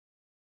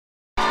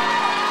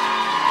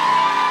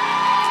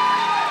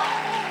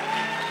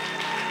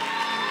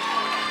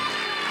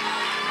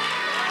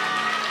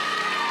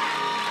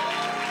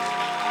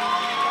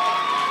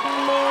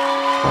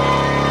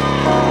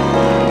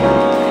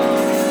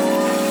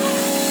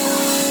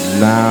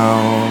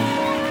now.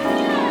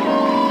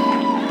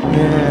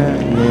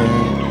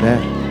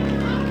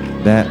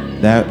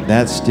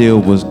 That still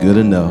was good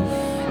enough.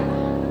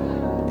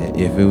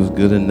 If it was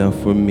good enough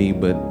for me,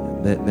 but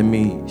let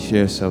me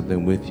share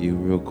something with you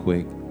real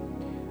quick.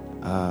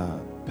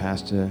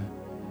 Pastor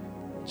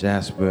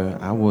Jasper,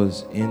 I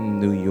was in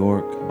New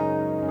York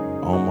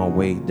on my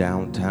way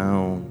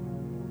downtown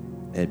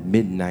at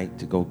midnight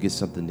to go get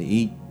something to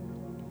eat,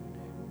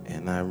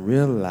 and I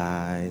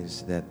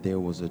realized that there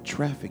was a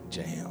traffic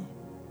jam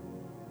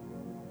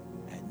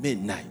at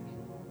midnight.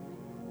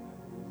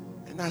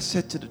 And I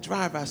said to the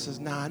driver, I says,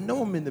 now I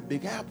know I'm in the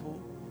Big Apple,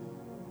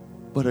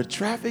 but a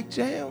traffic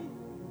jam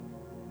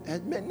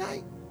at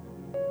midnight?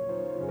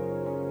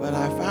 But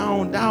I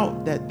found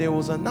out that there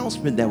was an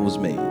announcement that was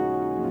made.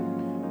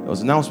 There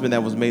was an announcement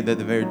that was made that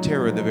the very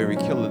terror, the very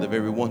killer, the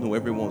very one who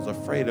everyone was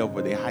afraid of,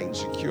 with a heightened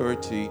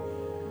security,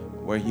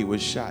 where he was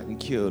shot and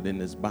killed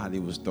and his body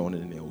was thrown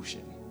in the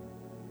ocean.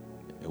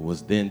 It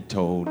was then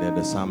told that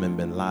Osama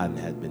bin Laden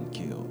had been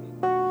killed.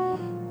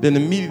 Then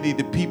immediately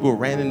the people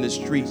ran in the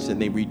streets and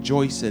they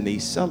rejoiced and they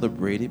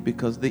celebrated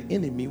because the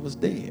enemy was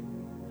dead.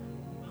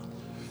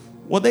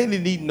 Well, they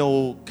didn't need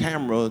no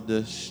camera,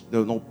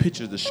 no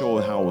pictures to show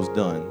us how it was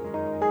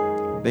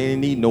done. They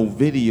didn't need no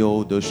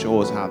video to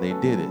show us how they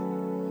did it.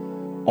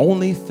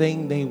 Only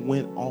thing they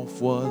went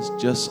off was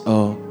just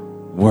a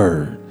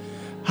word.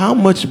 How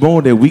much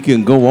more that we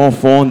can go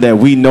off on that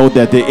we know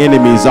that the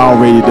enemy is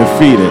already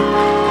defeated?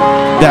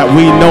 That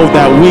we know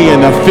that we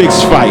in a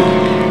fixed fight.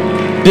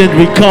 Then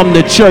we come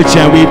to church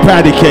and we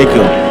predicate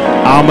them.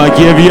 I'm going to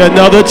give you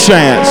another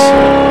chance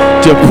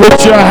to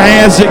put your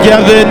hands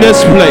together in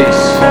this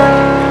place.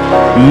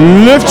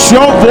 Lift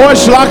your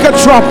voice like a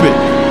trumpet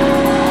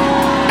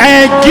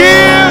and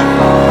give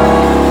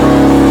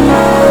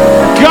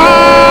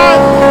God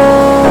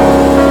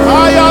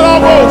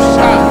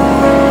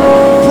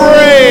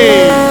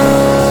praise.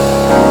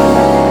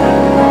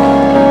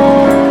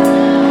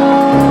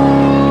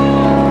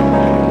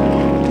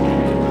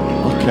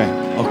 Okay.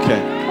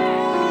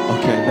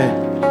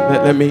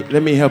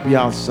 Let me help you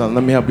out, son.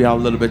 Let me help you out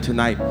a little bit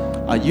tonight.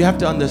 You have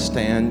to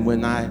understand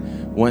when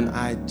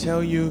I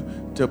tell you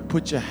to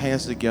put your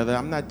hands together,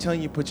 I'm not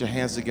telling you put your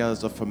hands together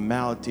as a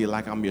formality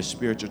like I'm your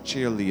spiritual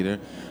cheerleader,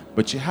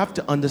 but you have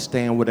to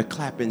understand what a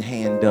clapping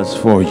hand does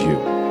for you.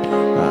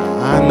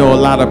 I know a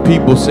lot of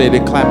people say the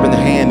clapping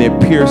hand,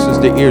 it pierces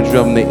the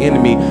eardrum of the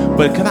enemy,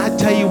 but can I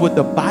tell you what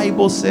the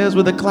Bible says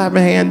what the clapping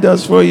hand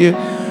does for you?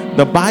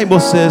 The Bible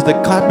says the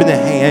clapping the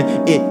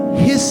hand, it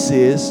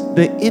hisses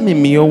the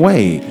enemy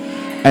away.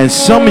 And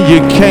some of you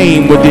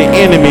came with the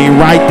enemy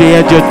right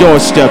there at your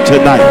doorstep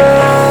tonight.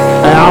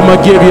 And I'm going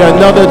to give you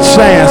another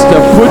chance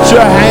to put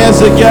your hands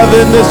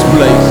together in this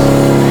place.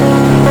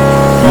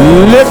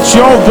 Lift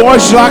your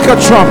voice like a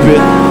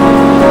trumpet.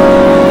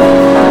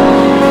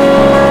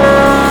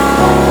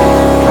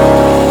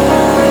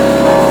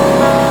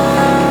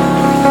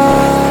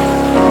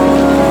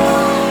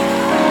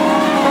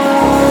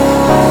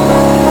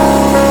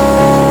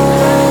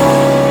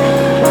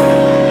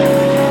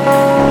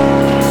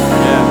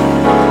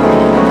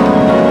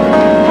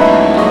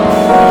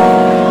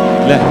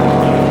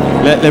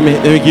 Let me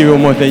give you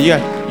one more thing. You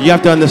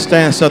have to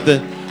understand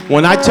something.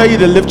 When I tell you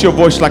to lift your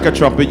voice like a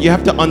trumpet, you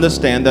have to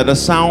understand that a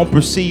sound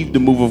perceives the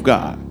move of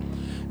God.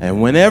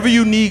 And whenever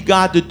you need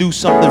God to do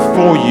something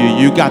for you,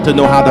 you got to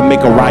know how to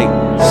make a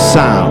right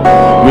sound.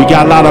 We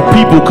got a lot of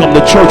people come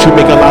to church who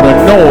make a lot of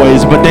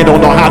noise, but they don't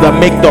know how to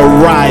make the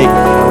right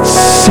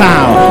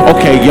sound.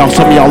 Okay, y'all,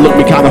 some of y'all look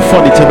me kind of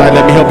funny tonight.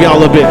 Let me help y'all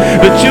a little bit.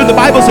 The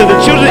Bible says the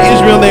children of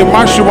Israel, they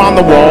marched around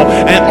the wall,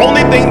 and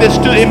only thing that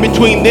stood in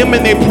between them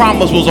and their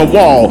promise was a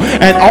wall.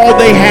 And all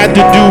they had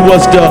to do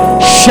was to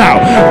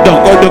shout.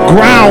 The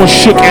ground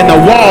shook and the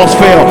walls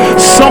fell.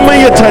 Some of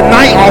you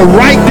tonight are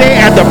right there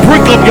at the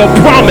brink of your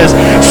promise.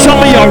 Some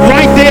of you are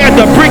right there at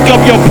the brink of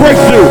your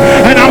breakthrough.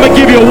 And I'm going to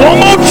give you one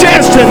more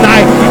chance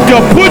tonight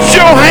to put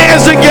your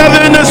hands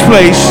together in this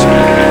place.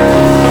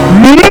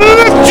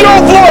 Lift your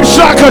voice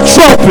like a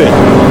trumpet.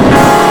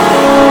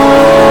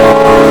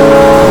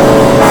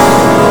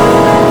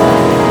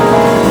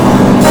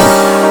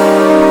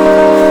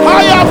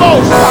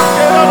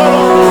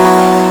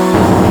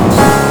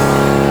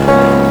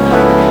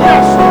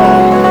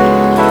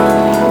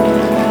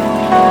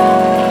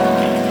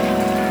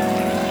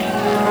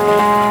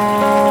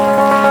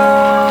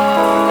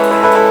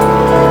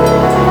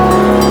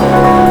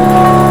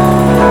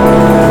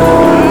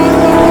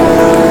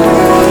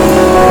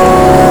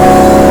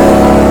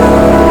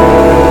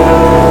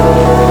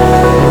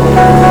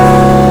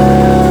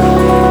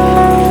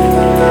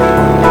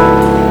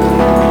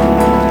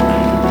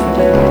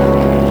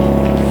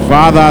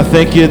 Father, I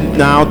thank you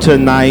now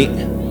tonight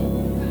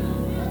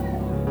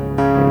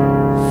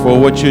for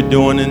what you're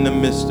doing in the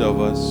midst of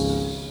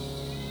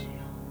us.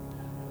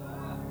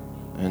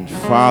 And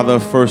Father,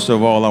 first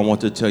of all, I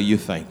want to tell you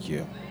thank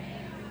you.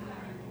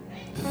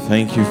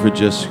 Thank you for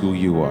just who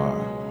you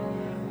are.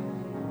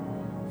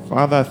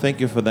 Father, I thank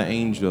you for the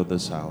angel of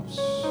this house.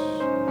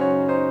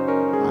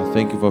 I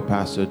thank you for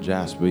Pastor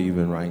Jasper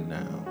even right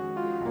now.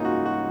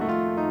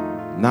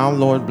 Now,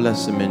 Lord,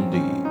 bless him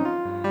indeed.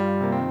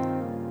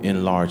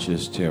 Enlarge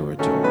his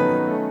territory.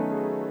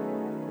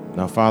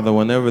 Now, Father,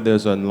 whenever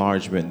there's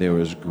enlargement, there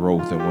is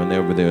growth. And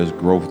whenever there's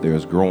growth,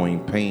 there's growing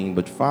pain.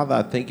 But, Father,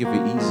 I thank you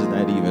for easing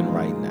that even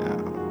right now.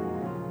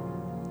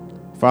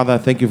 Father, I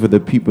thank you for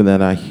the people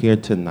that are here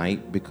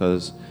tonight,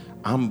 because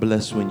I'm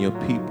blessed when your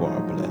people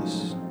are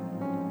blessed.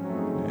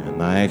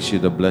 And I ask you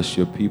to bless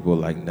your people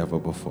like never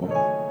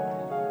before.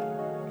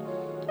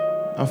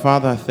 Now,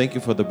 Father, I thank you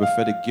for the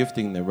prophetic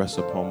gifting that rests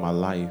upon my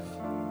life,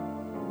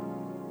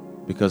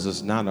 because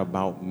it's not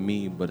about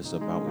me, but it's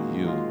about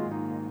you.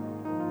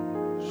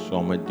 So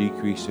I'm going to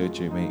decrease that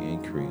you may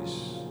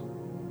increase.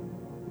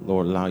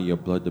 Lord, allow your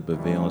blood to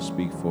prevail and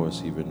speak for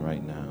us even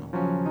right now.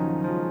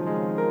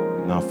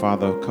 Now,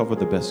 Father, cover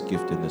the best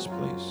gift in this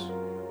place.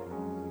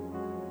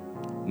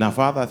 Now,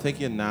 Father, I thank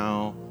you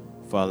now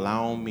for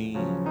allowing me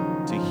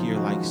to hear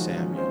like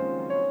Samuel,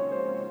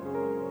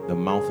 the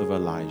mouth of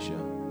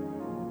Elijah,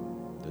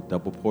 the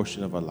double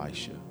portion of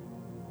Elisha,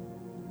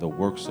 the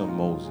works of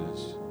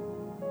Moses,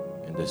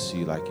 and to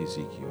see like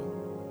Ezekiel.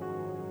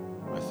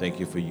 I thank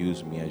you for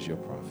using me as your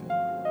prophet.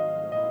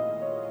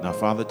 Now,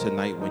 Father,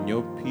 tonight, when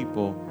your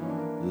people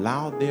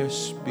allow their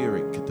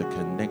spirit to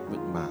connect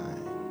with mine,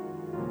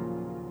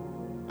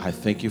 I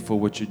thank you for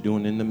what you're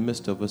doing in the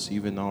midst of us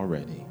even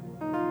already.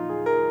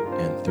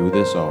 And through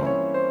this all,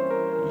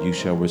 you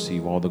shall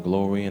receive all the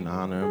glory and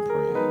honor and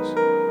praise.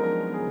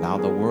 Now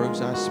the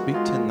words I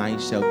speak tonight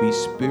shall be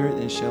spirit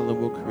and shall it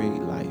will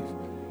create life.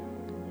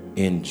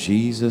 In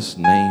Jesus'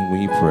 name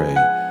we pray.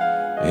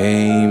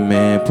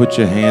 Amen. Put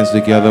your hands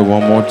together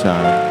one more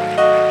time.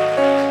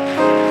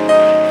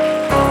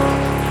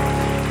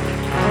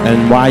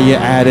 And while you're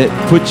at it,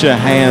 put your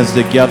hands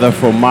together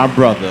for my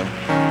brother,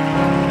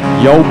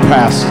 your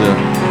pastor.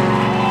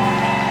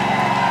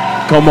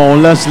 Come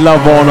on, let's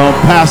love on him,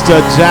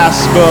 Pastor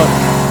Jasper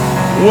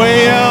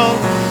Williams.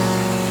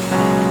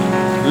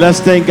 Let's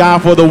thank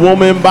God for the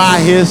woman by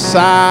his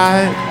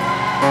side.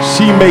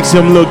 She makes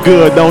him look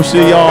good, don't she,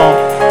 y'all?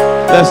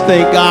 Let's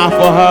thank God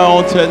for her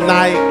on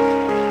tonight.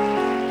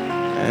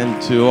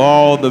 And to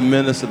all the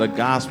ministers of the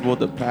gospel,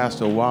 to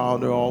Pastor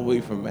Wilder, all the way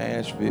from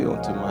Asheville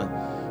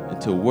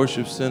to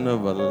Worship Center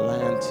of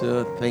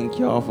Atlanta. Thank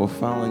y'all for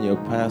following your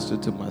pastor,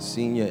 to my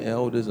senior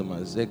elders and my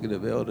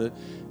executive elder,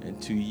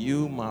 and to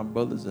you, my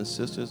brothers and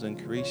sisters in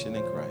creation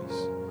in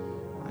Christ.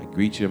 I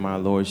greet you in my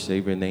Lord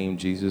Savior name,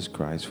 Jesus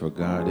Christ, for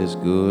God is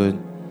good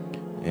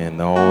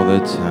and all the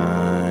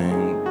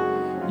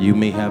time. You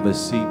may have a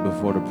seat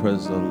before the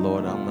presence of the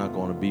Lord. I'm not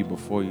going to be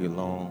before you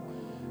long,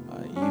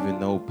 even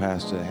though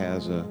Pastor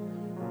has a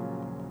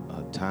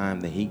time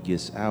that he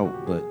gets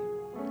out, but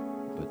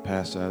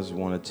Pastor, I just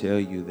want to tell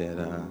you that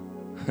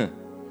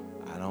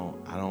I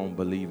don't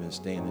believe in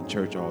staying in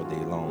church all day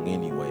long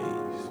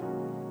anyways.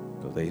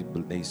 Because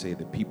they say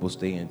that people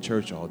stay in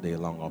church all day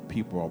long, or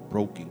people are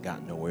broke and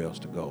got nowhere else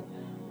to go.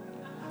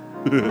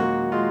 And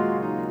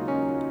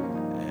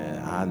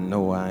I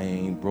know I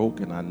ain't broke,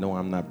 and I know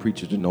I'm not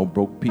preaching to no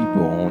broke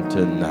people on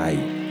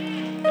tonight.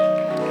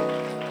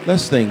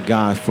 Let's thank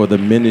God for the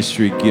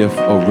ministry gift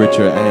of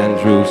Richard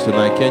Andrews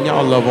tonight. Can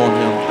y'all love on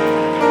him?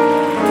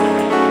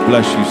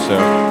 Bless you, sir.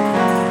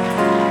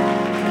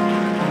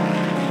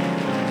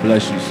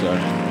 Bless you, sir.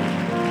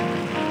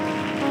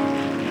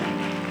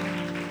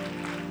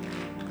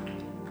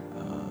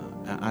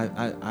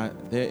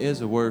 There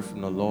is a word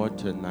from the Lord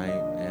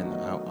tonight, and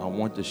I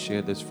want to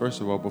share this.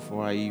 First of all,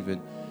 before I even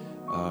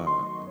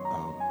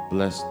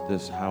bless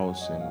this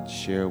house and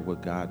share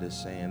what God is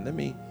saying, let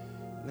me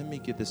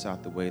get this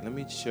out the way. Let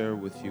me share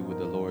with you what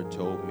the Lord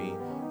told me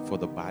for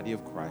the body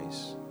of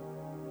Christ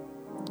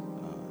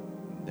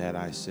that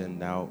I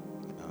send out.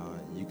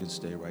 You can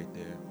stay right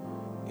there,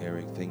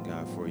 Eric. Thank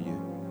God for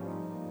you.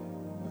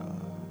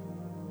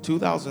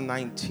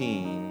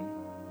 2019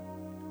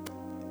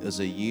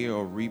 is a year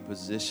of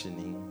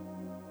repositioning,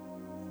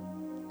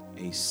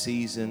 a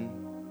season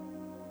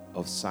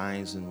of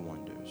signs and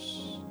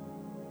wonders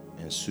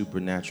and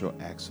supernatural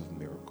acts of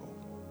miracle.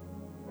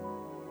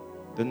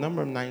 The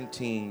number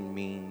 19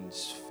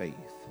 means faith.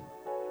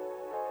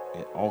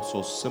 It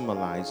also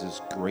symbolizes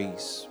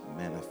grace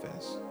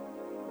manifest.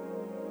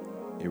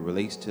 It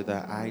relates to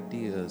the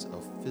ideas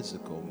of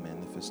physical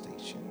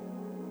manifestation.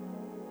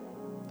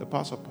 The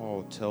Apostle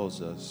Paul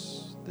tells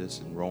us this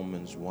in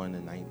Romans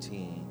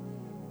 1:19,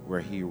 where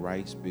he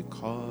writes,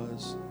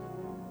 because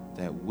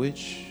that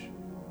which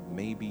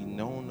may be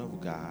known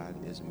of God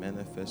is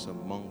manifest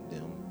among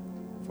them,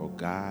 for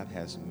God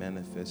has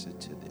manifested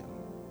to them.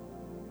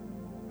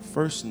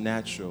 First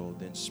natural,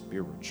 then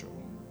spiritual.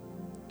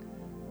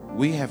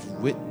 We have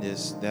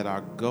witnessed that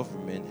our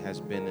government has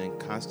been in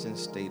constant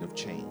state of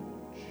change.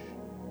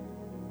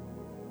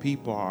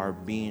 People are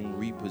being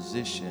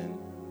repositioned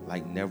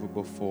like never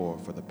before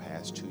for the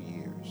past 2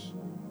 years.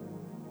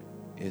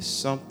 It's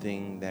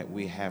something that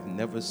we have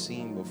never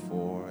seen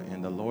before,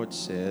 and the Lord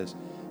says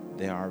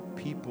there are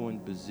people in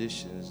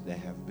positions that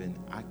have been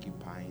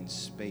occupying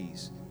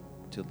space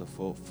till the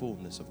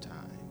fullness of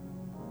time,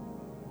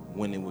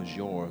 when it was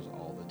yours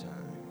all the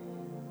time.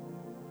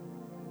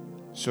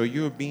 So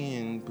you're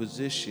being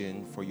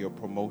positioned for your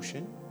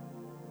promotion,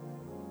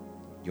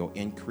 your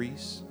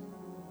increase,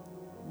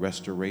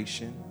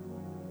 restoration,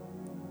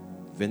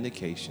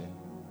 vindication,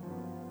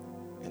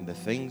 and the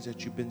things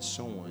that you've been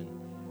sowing,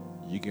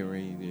 you get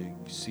ready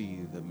to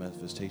see the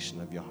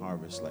manifestation of your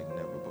harvest like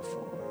never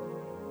before.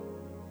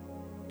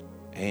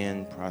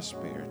 And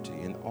prosperity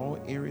in all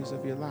areas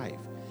of your life.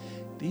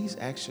 These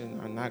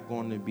actions are not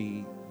going to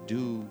be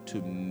due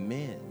to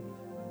men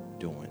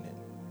doing it,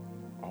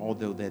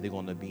 although they're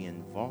going to be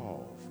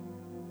involved,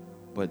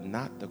 but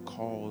not the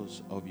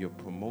cause of your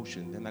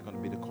promotion. They're not going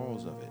to be the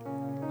cause of it.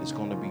 It's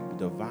going to be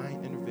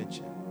divine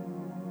intervention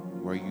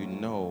where you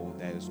know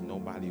there's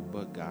nobody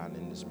but God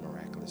in this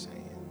miraculous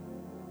hand.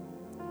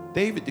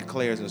 David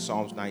declares in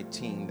Psalms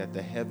 19 that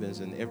the heavens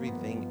and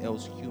everything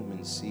else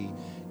humans see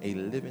a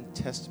living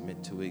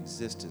testament to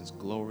existence,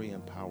 glory,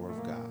 and power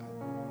of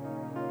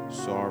God.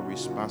 So our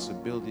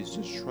responsibility is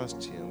to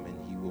trust him and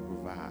he will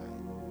provide.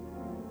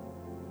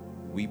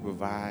 We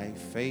provide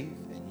faith,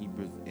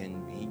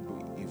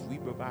 if we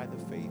provide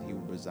the faith, he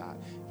will preside.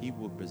 He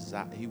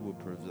will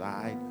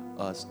provide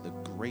us the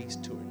grace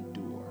to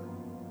endure.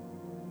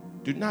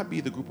 Do not be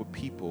the group of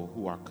people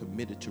who are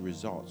committed to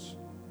results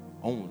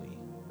only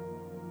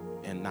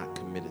and not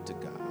committed to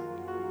God.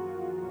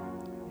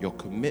 Your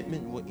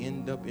commitment will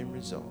end up in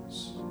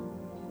results.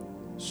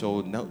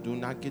 So do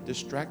not get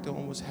distracted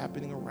on what's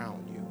happening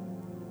around you,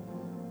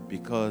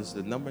 because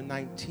the number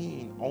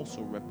 19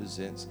 also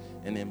represents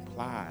and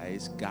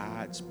implies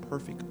God's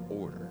perfect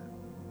order.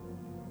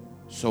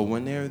 So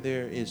when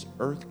there is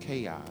earth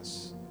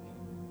chaos,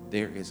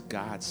 there is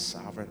God's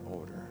sovereign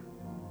order.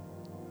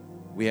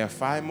 We have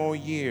 5 more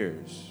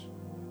years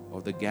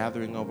of the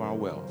gathering of our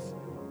wealth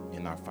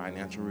in our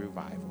financial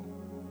revival.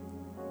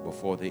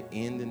 Before the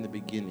end and the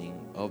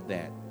beginning of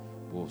that,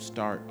 we'll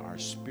start our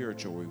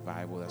spiritual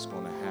revival that's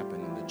going to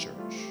happen in the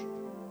church.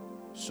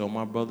 So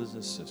my brothers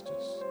and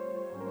sisters,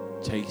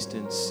 taste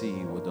and see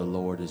what the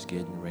Lord is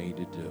getting ready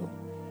to do.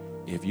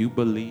 If you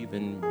believe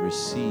and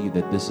receive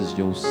that this is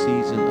your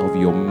season of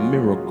your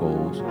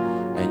miracles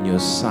and your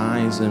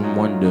signs and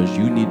wonders,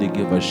 you need to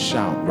give a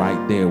shout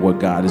right there what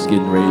God is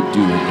getting ready to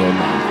do in your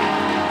life.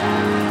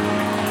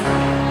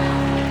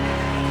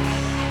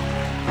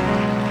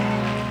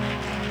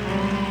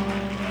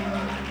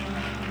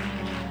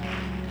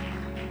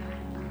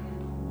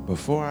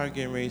 Before I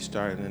get ready to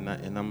start, and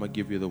I'm going to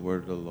give you the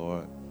word of the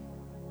Lord,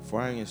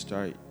 before I get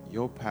started,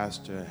 your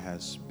pastor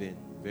has been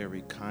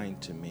very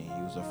kind to me.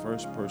 He was the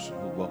first person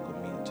who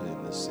welcomed me into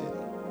this city.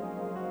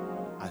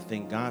 I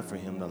thank God for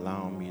him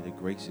allowing me to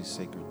grace his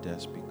sacred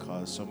desk,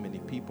 because so many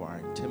people are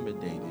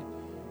intimidated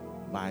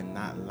by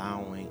not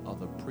allowing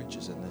other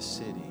preachers in the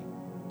city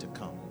to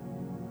come,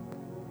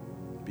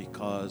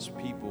 because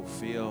people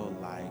feel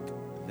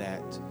like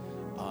that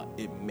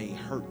it may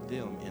hurt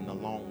them in the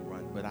long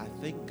run. But I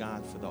thank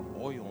God for the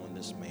oil in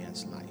this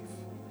man's life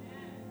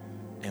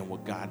and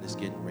what God is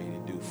getting ready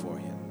to do for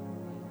him.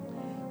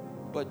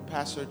 But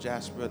Pastor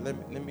Jasper,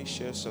 let me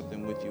share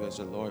something with you as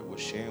the Lord was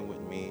sharing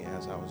with me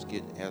as I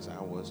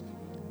was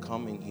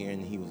coming here,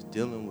 and he was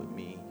dealing with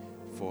me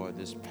for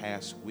this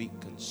past week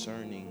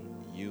concerning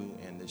you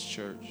and this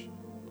church.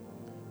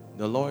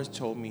 The Lord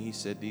told me, he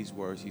said these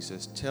words. He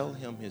says, tell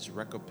him his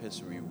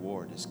recompense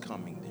reward is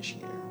coming this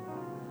year,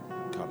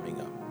 coming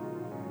up.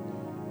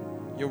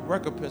 Your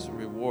recompense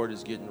reward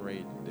is getting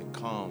ready to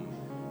come,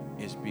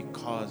 is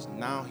because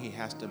now he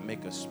has to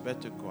make a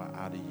spectacle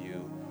out of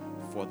you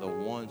for the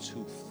ones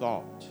who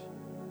thought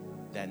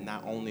that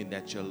not only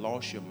that you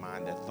lost your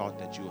mind, that thought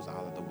that you was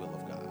out of the will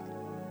of God.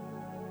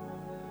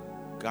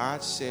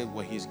 God said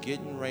what he's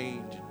getting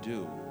ready to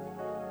do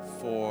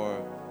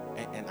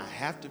and I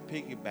have to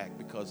piggyback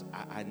because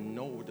I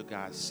know what the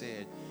God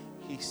said.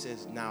 He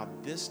says, now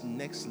this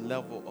next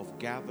level of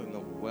gathering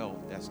of wealth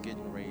that's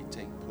getting ready to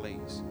take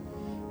place,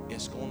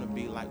 it's going to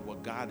be like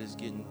what God is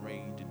getting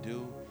ready to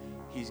do.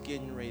 He's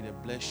getting ready to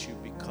bless you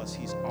because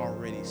he's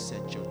already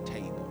set your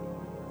table.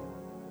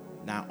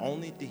 Not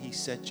only did he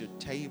set your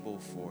table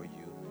for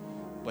you,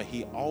 but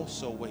he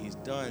also, what he's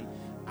done,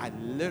 I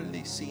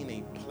literally seen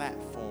a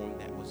platform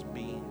that was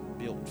being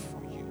built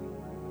for you.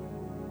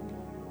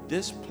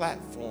 This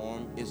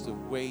platform is the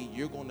way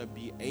you're going to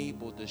be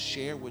able to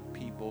share with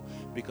people,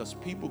 because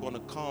people are going to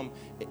come.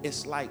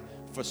 It's like,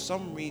 for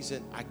some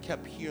reason, I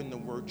kept hearing the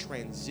word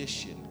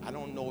transition. I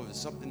don't know if it's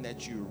something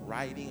that you're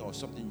writing or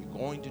something you're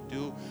going to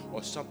do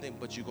or something,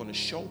 but you're going to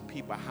show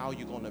people how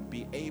you're going to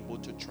be able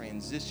to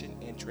transition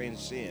and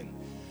transcend.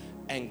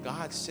 And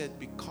God said,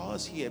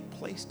 because he had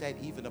placed that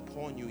even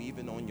upon you,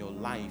 even on your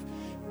life,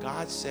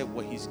 God said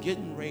what he's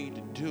getting ready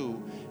to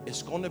do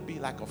is going to be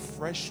like a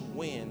fresh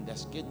wind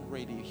that's getting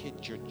ready to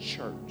hit your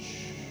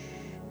church.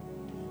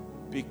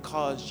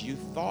 Because you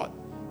thought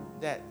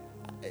that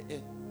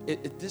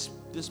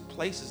this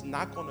place is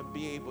not going to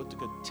be able to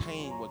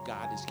contain what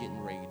God is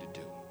getting ready to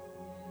do.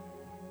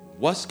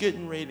 What's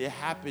getting ready to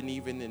happen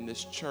even in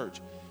this church?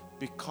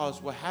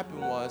 Because what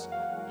happened was,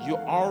 you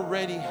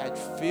already had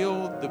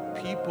filled the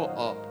people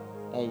up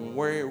on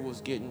where it was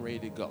getting ready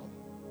to go.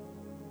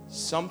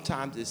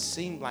 sometimes it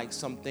seemed like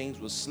some things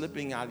were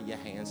slipping out of your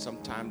hands.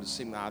 Sometimes it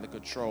seemed out of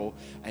control,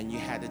 and you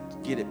had to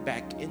get it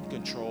back in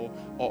control,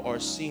 or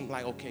it seemed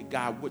like, okay,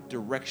 God, what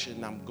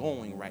direction I'm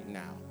going right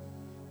now?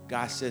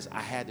 God says,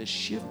 I had to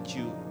shift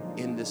you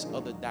in this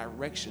other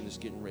direction that's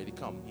getting ready to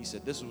come. He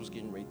said, this is what's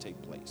getting ready to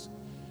take place.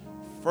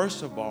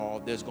 First of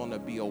all, there's going to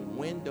be a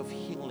wind of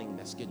healing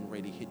that's getting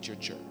ready to hit your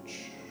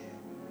church.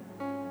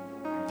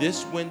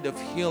 This wind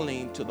of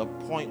healing to the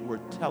point where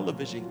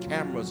television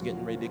cameras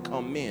getting ready to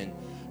come in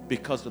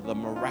because of the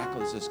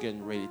miraculous that's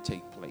getting ready to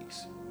take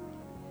place.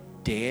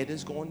 Dead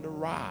is going to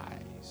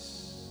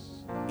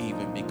rise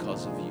even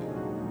because of you.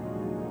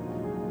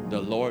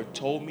 The Lord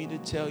told me to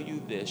tell you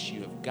this.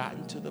 You have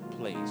gotten to the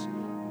place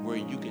where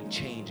you can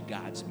change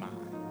God's mind.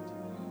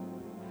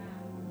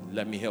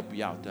 Let me help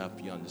you out to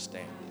help you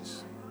understand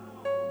this.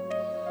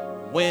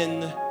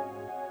 When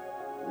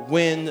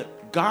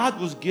God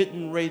was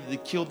getting ready to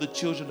kill the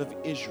children of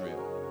Israel,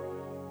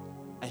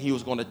 and he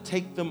was going to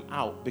take them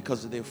out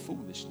because of their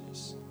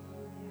foolishness,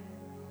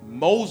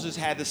 Moses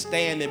had to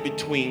stand in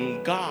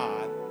between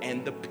God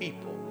and the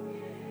people,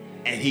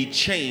 and he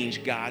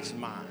changed God's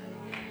mind.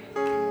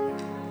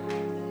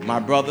 My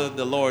brother,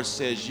 the Lord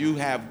says you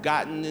have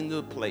gotten into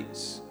a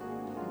place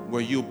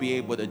where you'll be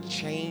able to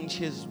change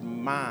his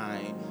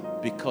mind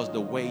because the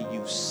way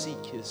you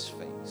seek his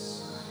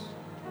face.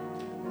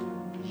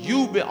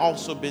 You've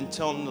also been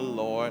telling the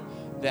Lord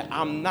that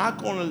I'm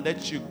not going to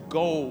let you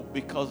go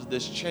because of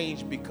this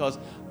change, because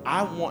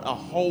I want a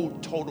whole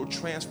total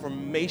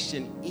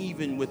transformation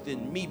even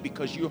within me,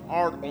 because you're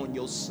hard on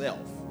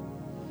yourself.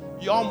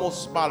 You're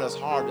almost about as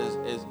hard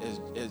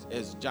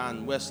as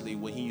John Wesley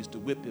when he used to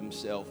whip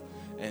himself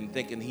and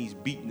thinking he's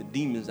beating the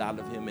demons out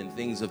of him and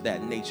things of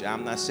that nature.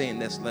 I'm not saying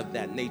that's left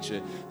that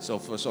nature. So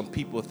for some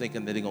people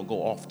thinking that they're going to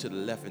go off to the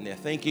left in their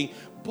thinking.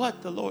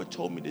 But the Lord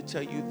told me to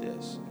tell you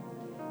this.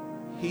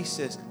 He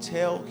says,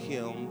 tell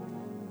him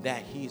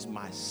that he's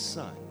my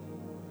son.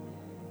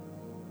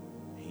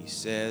 He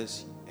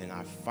says, and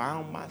I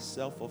found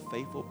myself a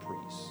faithful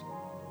priest.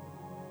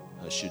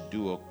 I should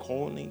do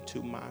according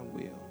to my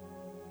will.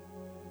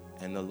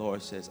 And the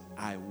Lord says,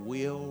 I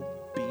will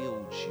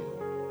build you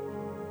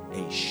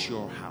a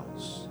sure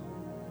house.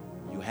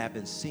 You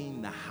haven't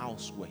seen the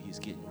house where he's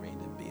getting ready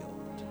to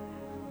build.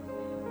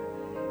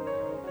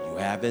 You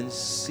haven't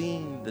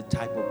seen the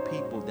type of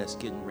people that's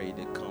getting ready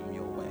to come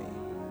your way.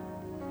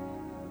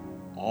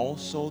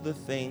 Also, the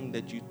thing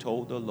that you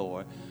told the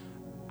Lord,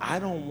 I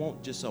don't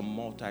want just a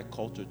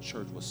multicultural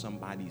church where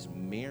somebody's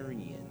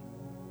marrying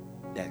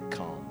that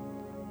come.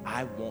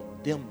 I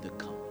want them to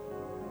come.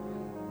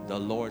 The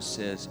Lord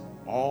says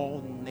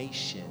all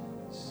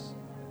nations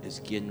is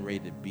getting ready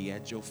to be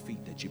at your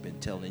feet, that you've been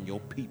telling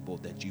your people,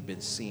 that you've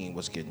been seeing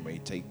what's getting ready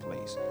to take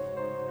place.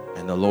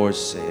 And the Lord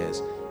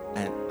says,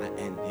 and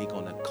they're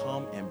going to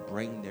come and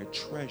bring their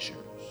treasures,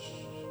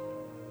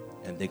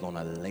 and they're going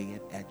to lay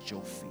it at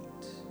your feet.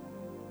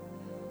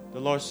 The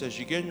Lord says,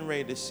 you're getting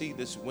ready to see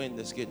this wind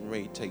that's getting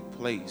ready to take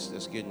place,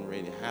 that's getting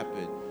ready to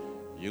happen.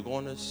 You're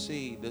going to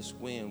see this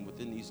wind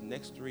within these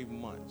next 3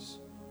 months,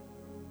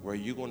 where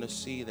you're going to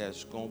see that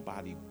it's going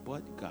body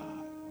but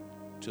God,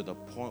 to the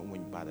point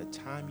when by the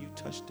time you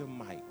touch the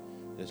mic,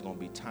 there's going to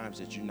be times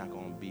that you're not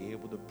going to be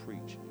able to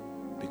preach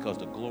because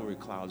the glory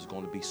cloud is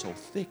going to be so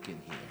thick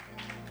in here.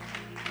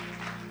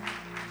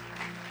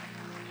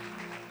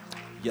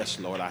 Yes,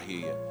 Lord, I hear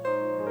you.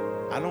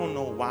 I don't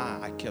know why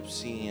I kept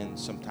seeing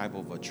some type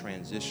of a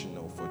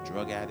transitional for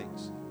drug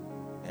addicts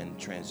and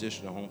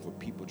transitional home for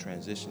people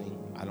transitioning.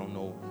 I don't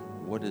know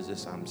what is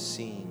this I'm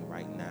seeing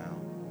right now,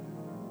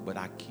 but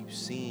I keep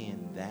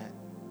seeing that,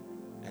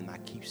 and I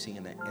keep seeing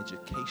an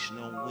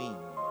educational wing.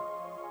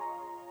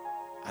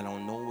 I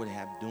don't know what they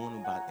have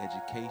doing about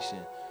education,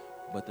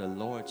 but the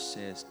Lord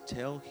says,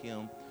 tell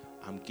him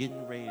I'm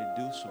getting ready to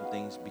do some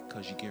things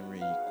because you're getting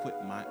ready to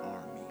equip my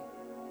army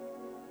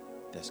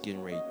that's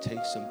getting ready to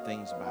take some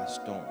things by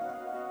storm,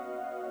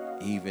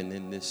 even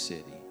in this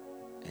city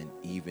and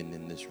even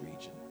in this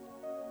region.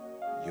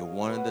 You're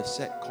one of the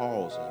set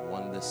calls and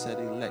one of the set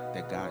elect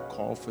that God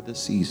called for the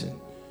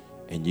season,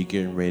 and you're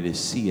getting ready to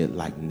see it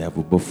like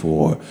never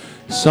before.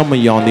 Some of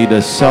y'all need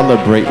to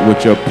celebrate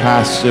with your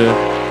pastor,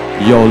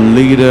 your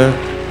leader,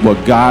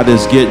 what God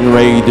is getting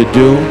ready to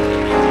do.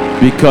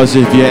 Because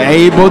if you're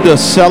able to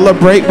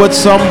celebrate with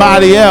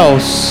somebody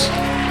else,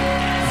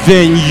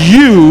 then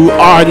you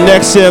are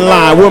next in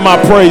line. Where my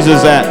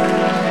praises at?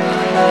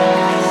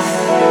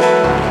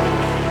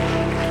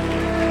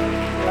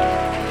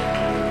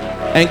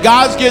 And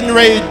God's getting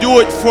ready to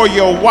do it for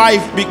your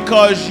wife,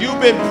 because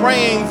you've been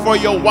praying for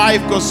your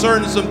wife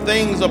concerning some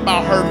things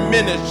about her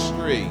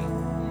ministry.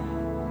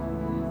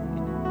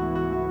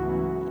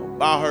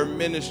 About her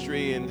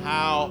ministry and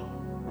how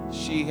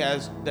she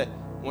has that.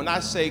 When I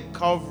say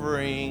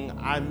covering,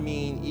 I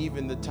mean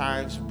even the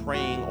times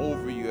praying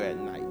over you at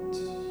night.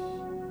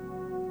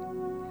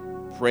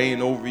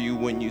 Praying over you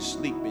when you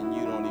sleep and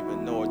you don't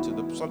even know it.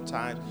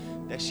 Sometimes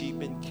that she's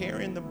been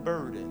carrying the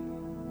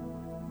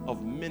burden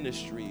of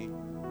ministry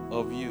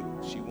of you.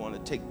 She want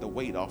to take the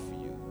weight off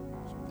of you.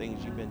 Some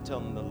things you've been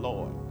telling the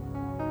Lord.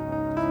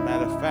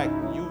 fact,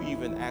 you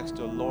even asked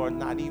the Lord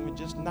not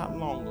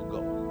long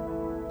ago.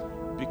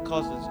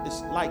 Because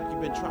it's like you've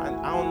been trying.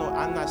 I don't know.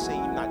 I'm not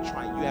saying you're not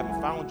trying. You haven't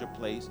found your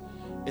place.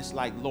 It's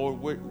like, Lord,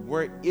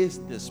 where is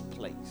this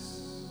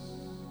place?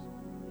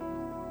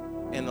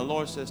 And the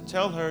Lord says,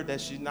 tell her that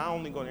she's not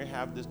only going to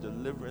have this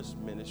deliverance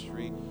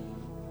ministry,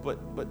 but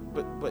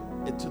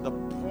to the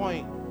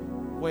point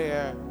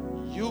where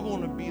you're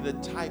going to be the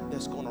type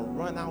that's going to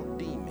run out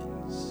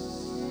demons.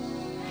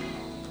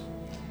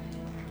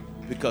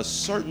 Because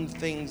certain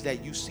things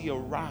that you see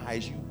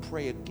arise, you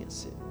pray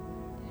against it.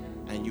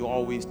 And you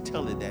always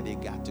tell it that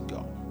it got to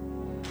go.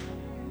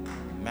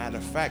 Matter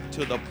of fact,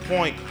 to the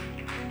point,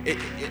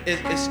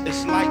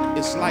 it's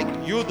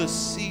like you're the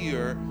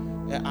seer.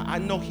 I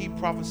know he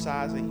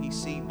prophesies and he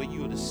sees, but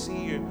you're the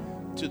seer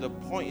to the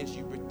point is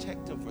you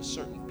protect him for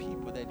certain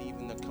people that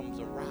even comes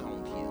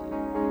around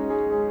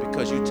him.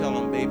 Because you tell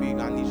him, baby,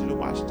 I need you to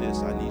watch this.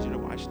 I need you to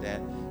watch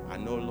that. I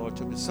know the Lord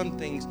took it. Some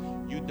things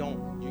you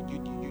didn't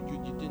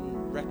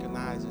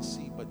recognize and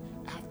see, but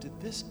after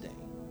this day,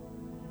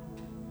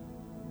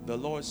 the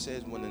Lord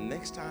says when the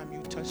next time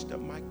you touch the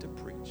mic to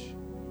preach,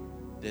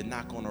 they're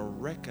not going to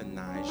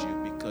recognize you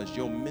because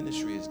your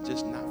ministry is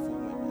just not for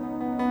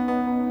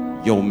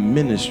women. Your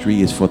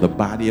ministry is for the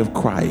body of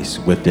Christ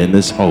within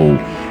this whole.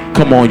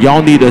 Come on,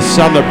 y'all need to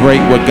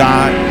celebrate what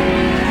God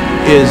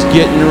is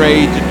getting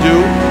ready to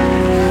do.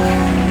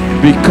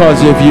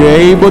 Because if you're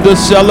able to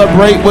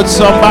celebrate with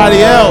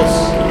somebody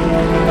else,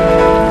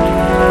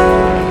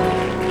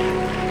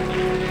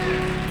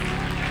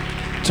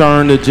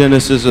 turn to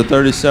Genesis, the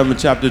 37th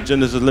chapter of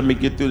Genesis. Let me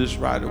get through this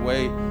right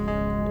away.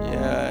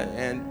 Yeah,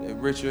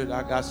 and Richard,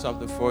 I got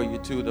something for you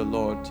too. The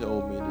Lord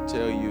told me to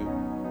tell you,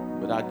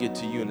 but I'll get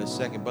to you in a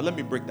second. But let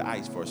me break the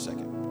ice for a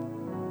second.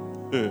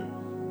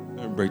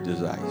 Let me break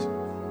this ice.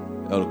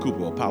 Elder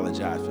Cooper,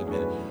 apologize for a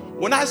minute.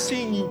 When I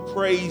seen you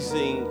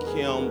praising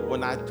him,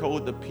 when I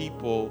told the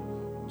people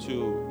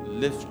to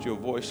lift your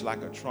voice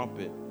like a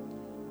trumpet,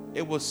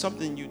 it was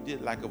something you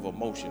did like of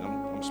emotion.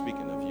 I'm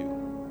speaking of you.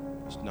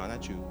 No,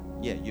 not you.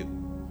 Yeah, you.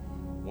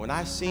 When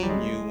I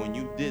seen you, when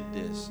you did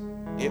this,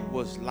 it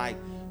was like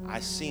I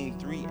seen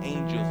 3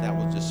 angels that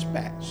was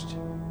dispatched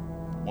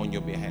on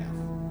your behalf.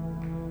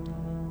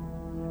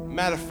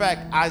 Matter of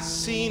fact, I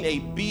seen a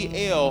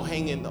BL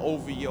hanging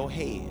over your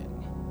head.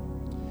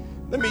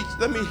 Let me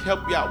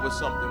help you out with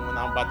something when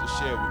I'm about to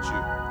share with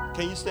you.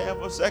 Can you stand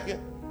for a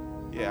second?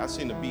 Yeah, I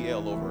seen a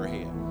BL over her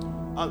head.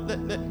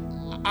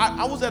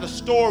 I was at a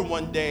store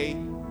one day.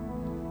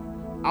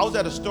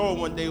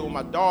 With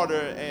my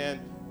daughter,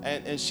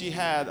 and she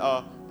had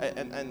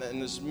and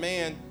this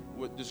man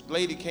with this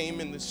lady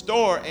came in the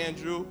store,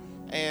 Andrew,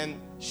 and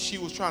she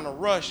was trying to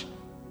rush,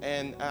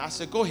 and I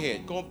said, go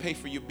ahead, go and pay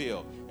for your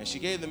bill. And she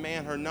gave the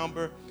man her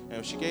number, and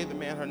when she gave the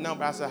man her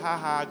number, I said,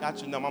 hi, I got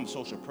your number. I'm a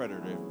social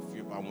predator.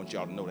 I want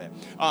y'all to know that.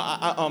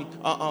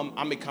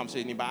 I may come to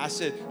anybody. I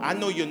said, I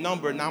know your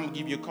number, and I'm gonna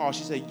give you a call.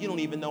 She said, you don't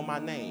even know my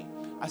name.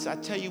 I said,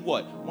 I tell you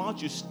what, why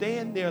don't you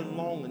stand there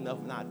long enough,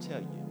 and I'll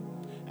tell you.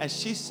 And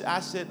I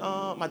said,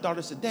 my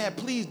daughter said, Dad,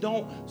 please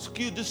don't,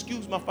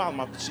 excuse my father.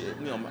 My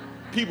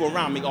people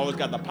around me always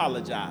got to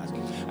apologize.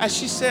 And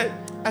she said,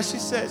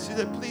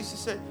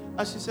 please,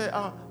 I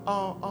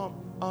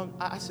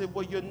said,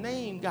 well, your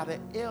name got an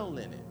L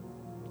in it.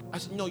 I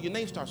said, no, your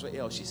name starts with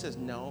L. She says,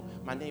 no,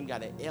 my name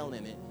got an L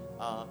in it,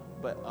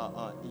 but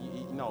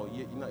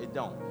it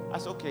don't. I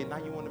said, okay, now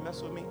you want to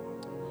mess with me?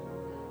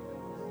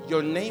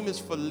 Your name is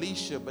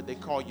Felicia, but they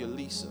call you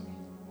Lisa.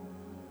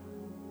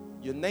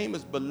 Your name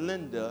is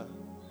Belinda,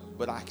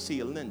 but I see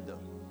a Linda.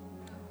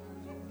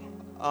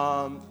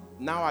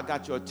 Now I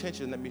got your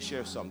attention. Let me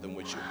share something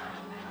with you.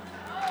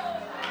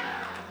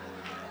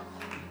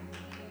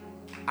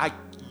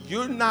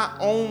 You're not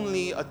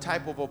only a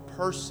type of a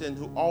person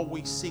who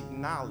always seek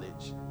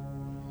knowledge,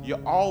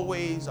 you're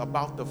always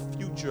about the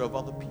future of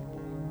other people.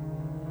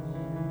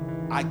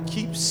 I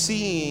keep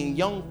seeing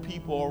young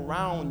people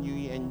around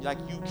you and like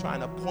you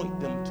trying to point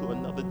them to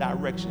another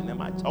direction.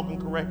 Am I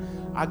talking correct?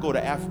 I go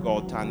to Africa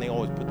all the time. They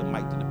always put the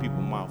mic to the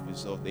people's mouth,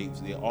 so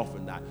they're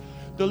often not.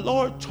 The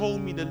Lord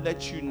told me to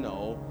let you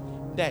know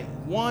that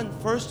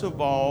first of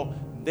all,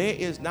 there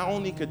is not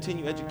only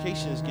continuing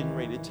education is getting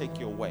ready to take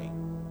you away.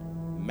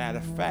 Matter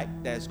of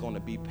fact, that's going to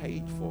be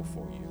paid for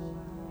you.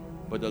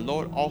 But the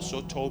Lord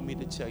also told me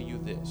to tell you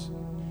this.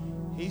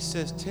 He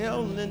says,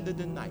 tell Linda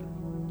tonight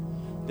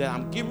that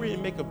I'm getting ready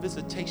to make a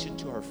visitation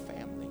to her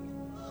family.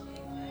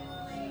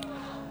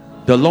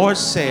 The Lord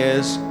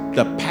says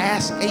the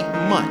past 8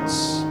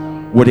 months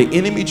where the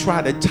enemy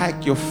tried to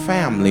attack your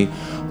family,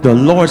 the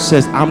Lord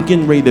says, I'm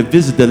getting ready to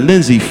visit the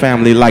Lindsay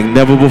family like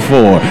never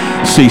before.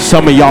 See,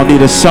 some of y'all need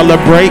to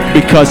celebrate,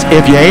 because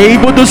if you're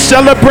able to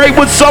celebrate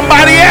with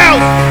somebody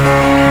else,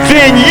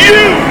 then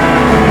you.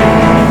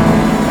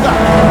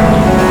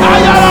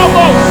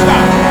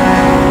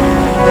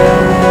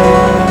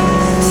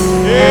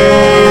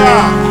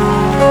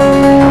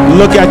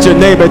 Look at your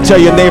neighbor, tell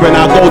your neighbor,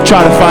 now go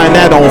try to find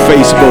that on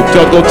Facebook.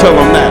 Go tell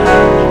them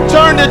that.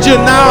 Turn to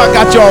now I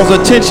got y'all's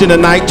attention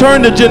tonight.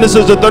 Turn to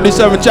Genesis, the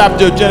 37th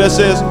chapter of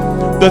Genesis.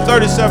 The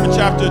 37th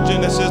chapter of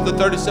Genesis, the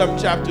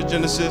 37th chapter of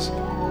Genesis,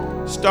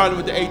 starting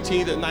with the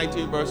 18th and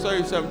 19th verse.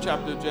 37th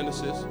chapter of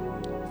Genesis,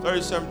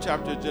 37th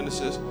chapter of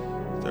Genesis,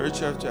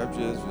 37th chapter of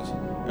Genesis.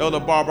 Elder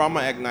Barbara, I'm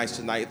going to act nice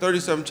tonight.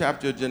 37th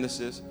chapter of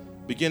Genesis,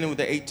 beginning with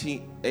the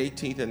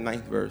 18th and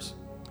 9th verse.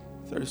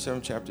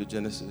 37th chapter of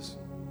Genesis.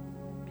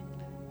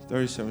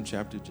 37th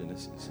chapter of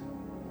Genesis.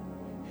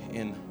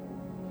 And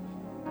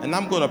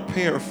I'm going to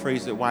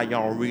paraphrase it while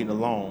y'all reading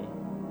along.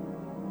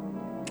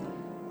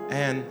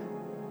 And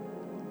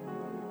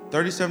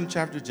 37th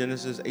chapter of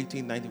Genesis,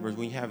 18th, 19th verse.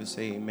 When you have it,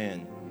 say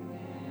amen.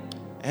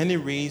 And it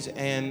reads,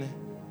 and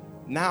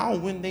now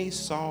when they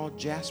saw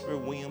Jasper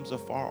Williams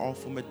afar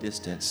off from a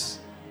distance,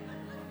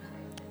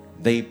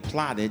 they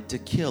plotted to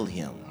kill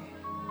him.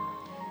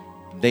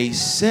 They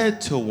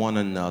said to one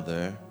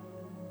another,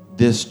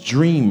 this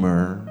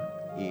dreamer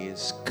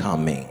is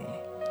coming.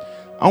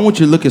 I want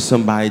you to look at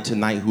somebody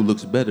tonight who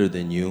looks better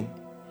than you.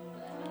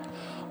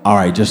 All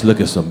right, just look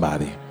at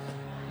somebody.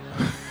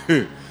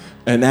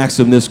 And ask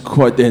them this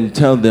question and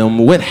tell them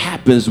what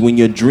happens when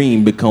your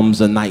dream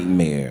becomes a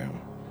nightmare.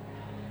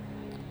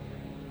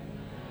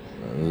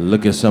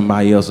 Look at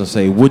somebody else and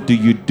say, what do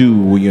you do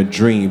when your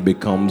dream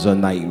becomes a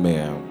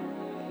nightmare?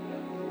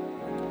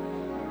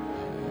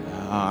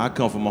 I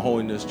come from a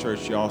holiness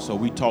church, y'all, so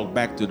we talk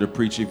back to the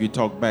preacher. If you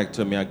talk back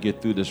to me, I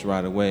get through this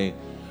right away.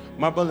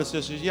 My brothers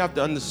and sisters, you have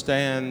to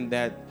understand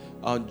that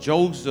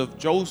Joseph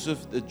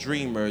the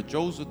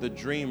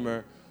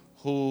dreamer,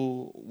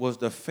 who was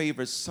the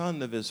favorite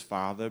son of his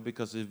father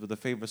because he was the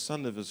favorite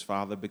son of his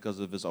father because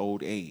of his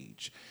old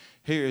age.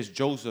 Here is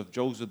Joseph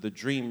the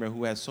dreamer,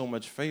 who has so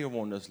much favor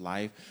on his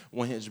life.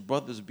 When his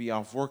brothers be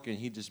off working,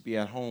 he'd just be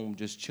at home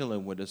just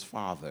chilling with his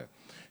father.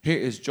 Here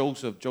is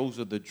Joseph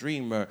the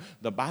dreamer.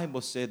 The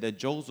Bible said that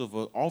Joseph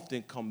will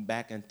often come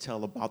back and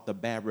tell about the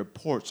bad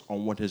reports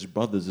on what his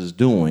brothers is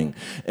doing.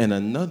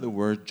 In other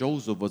words,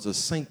 Joseph was a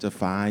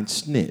sanctified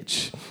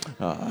snitch.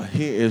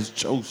 Here is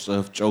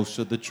Joseph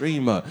the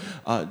dreamer.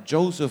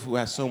 Joseph, who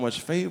has so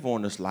much favor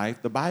on his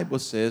life, the Bible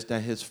says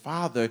that his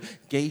father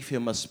gave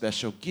him a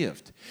special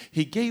gift.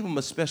 He gave him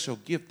a special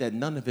gift that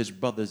none of his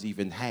brothers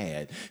even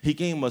had. He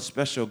gave him a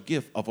special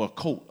gift of a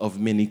coat of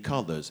many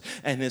colors.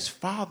 And his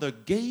father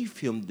gave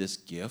him this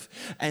gift,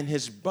 and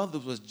his brother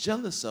was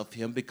jealous of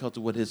him because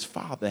of what his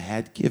father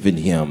had given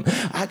him.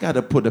 I got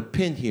to put a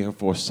pin here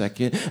for a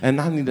second, and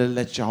I need to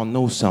let y'all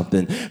know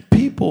something.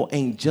 People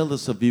ain't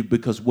jealous of you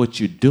because what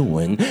you're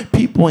doing.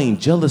 People ain't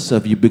jealous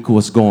of you because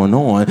what's going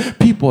on.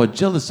 People are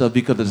jealous of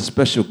you because of the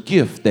special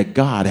gift that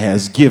God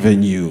has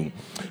given you.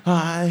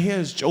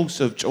 Here's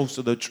Joseph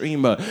the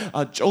dreamer.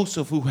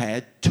 Joseph, who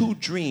had two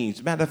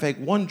dreams. Matter of fact,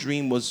 one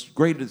dream was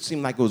greater, it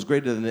seemed like it was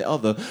greater than the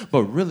other,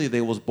 but really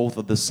they was both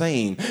of the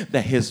same.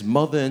 That his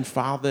mother and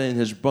father and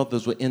his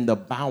brothers would end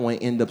up bowing,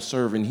 end up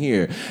serving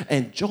here.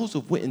 And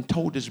Joseph went and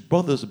told his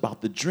brothers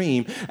about the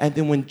dream. And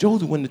then when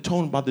Joseph went and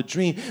told them about the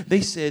dream,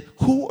 they said,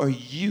 who are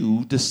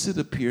you to sit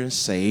up here and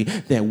say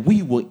that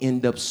we will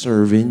end up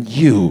serving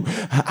you?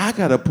 I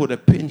got to put a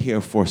pin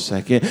here for a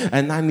second,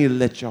 and I need to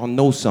let y'all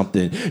know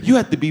something. You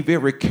have to be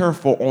very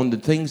careful on the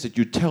things that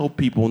you tell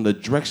people in the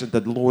direction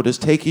that the Lord is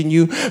taking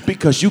you,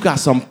 because you got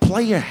some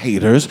player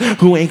haters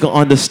who ain't gonna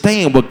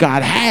understand what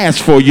God has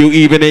for you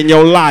even in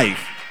your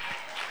life.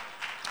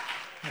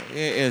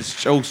 Here is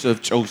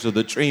Joseph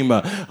the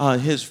dreamer.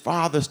 His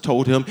fathers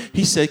told him,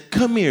 he said,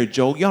 come here,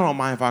 Joe. Y'all don't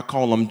mind if I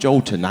call him Joe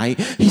tonight.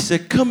 He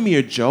said, come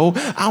here, Joe.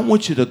 I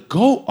want you to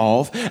go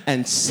off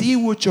and see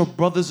what your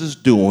brothers is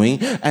doing,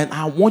 and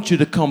I want you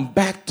to come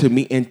back to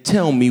me and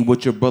tell me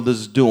what your brothers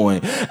is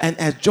doing. And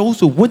as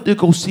Joseph went to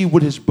go see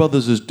what his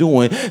brothers is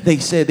doing, they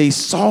said they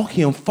saw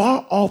him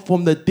far off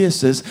from the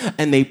distance,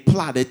 and they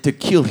plotted to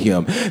kill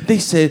him. They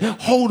said,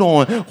 hold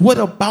on, what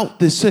about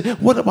this?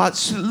 What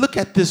about, look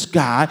at this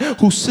guy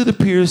who sit up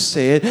here and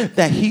said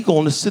that he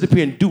going to sit up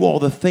here and do all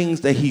the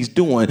things that he's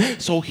doing.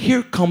 So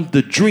here comes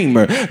the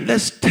dreamer.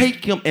 Let's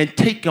take him and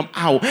take him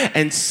out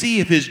and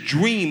see if his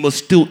dream will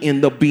still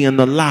end up being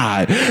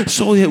alive.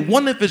 So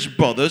one of his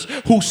brothers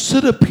who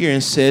sit up here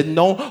and said,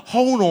 no,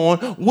 hold on,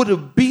 what it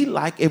would be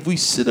like if we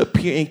sit up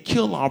here and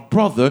kill our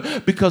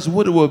brother, because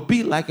what it would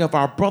be like if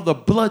our brother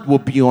blood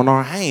would be on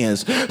our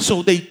hands.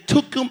 So they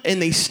took him and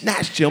they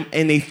snatched him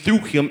and they threw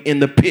him in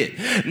the pit.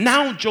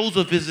 Now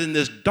Joseph is in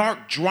this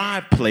dark,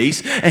 dry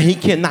place, and he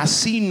cannot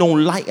see no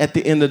light at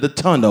the end of the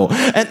tunnel.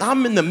 And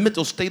I'm in the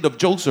mental state of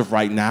Joseph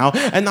right now,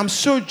 and I'm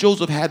sure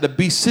Joseph had to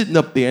be sitting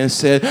up there and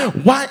said,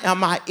 why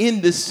am I in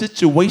this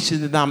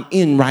situation that I'm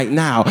in right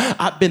now?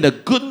 I've been a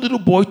good little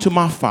boy to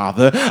my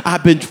father.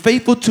 I've been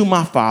faithful to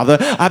my father.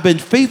 I've been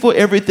faithful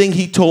everything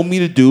he told me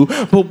to do.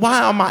 But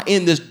why am I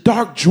in this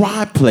dark,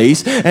 dry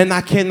place and I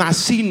cannot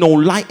see no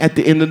light at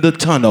the end of the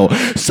tunnel?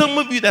 Some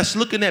of you that's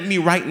looking at me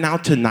right now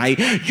tonight,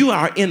 you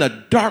are in a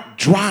dark,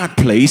 dry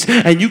place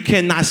and you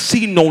cannot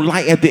see no no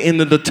light at the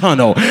end of the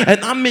tunnel. And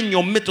I'm in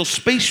your mental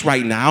space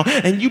right now,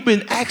 and you've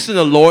been asking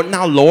the Lord,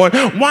 now, Lord,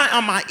 why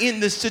am I in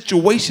this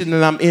situation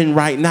that I'm in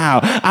right now?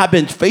 I've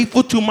been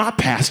faithful to my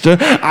pastor.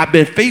 I've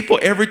been faithful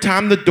every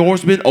time the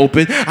door's been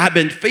open. I've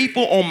been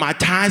faithful on my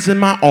tithes and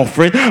my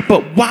offering.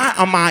 But why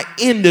am I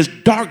in this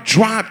dark,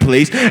 dry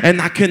place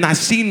and I cannot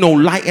see no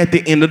light at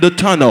the end of the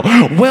tunnel?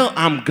 Well,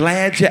 I'm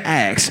glad you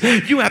asked.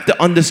 You have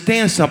to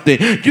understand something.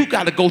 You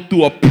got to go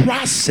through a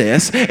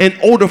process in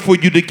order for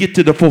you to get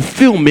to the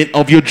fulfillment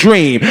of your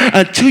dream.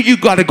 Until you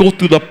got to go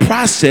through the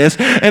process,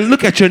 and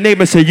look at your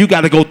neighbor and say, you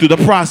got to go through the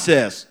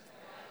process.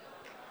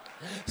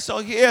 So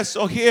here,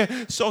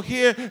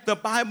 the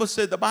Bible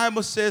says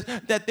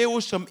that there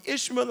were some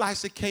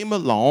Ishmaelites that came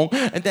along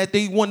and that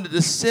they wanted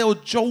to sell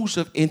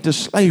Joseph into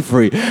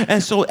slavery.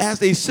 And so as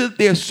they sit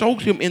there,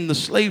 sold him into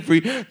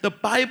slavery, the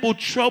Bible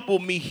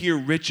troubled me here,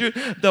 Richard.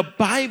 The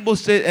Bible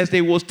said as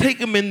they was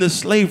taking him into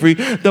slavery,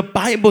 the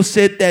Bible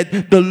said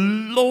that the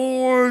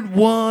Lord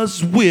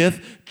was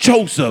with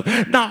Joseph.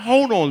 Now,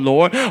 hold on,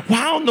 Lord.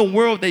 How in the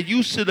world that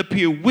you sit up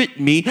here with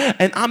me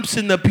and I'm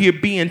sitting up here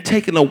being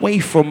taken away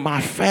from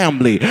my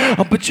family?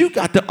 But you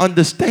got to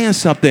understand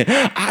something.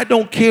 I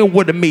don't care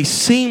what it may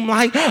seem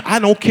like. I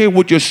don't care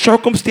what your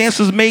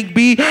circumstances may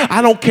be.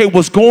 I don't care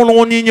what's going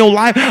on in your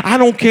life. I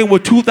don't care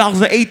what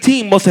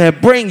 2018 must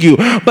have bring you.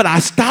 But I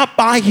stopped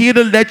by here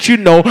to let you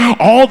know,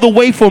 all the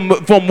way from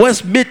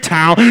West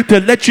Midtown,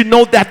 to let you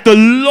know that the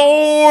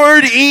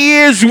Lord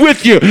is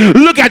with you.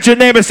 Look at your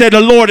neighbor and say,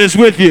 the Lord is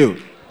with you.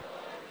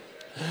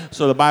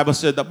 So the Bible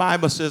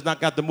says, not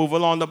got to move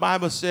along. The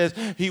Bible says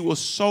he was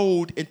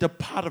sold into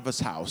Potiphar's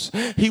house.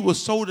 He was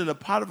sold into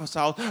Potiphar's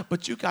house,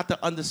 but you got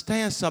to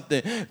understand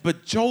something.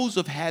 But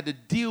Joseph had to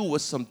deal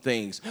with some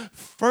things.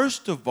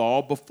 First of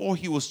all, before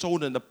he was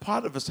sold into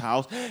Potiphar's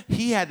house,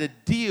 he had to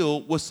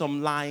deal with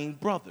some lying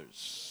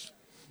brothers.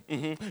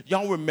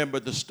 Y'all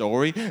remember the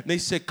story. They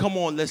said, come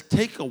on, let's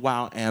take a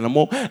wild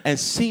animal and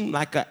seem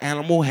like an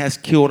animal has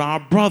killed our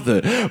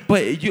brother.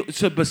 But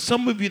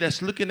some of you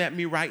that's looking at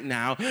me right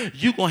now,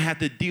 you're going to have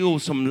to deal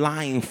with some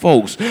lying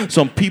folks.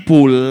 Some people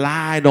who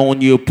lied on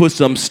you, put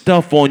some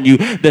stuff on you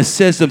that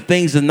says some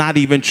things that are not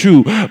even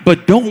true.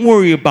 But don't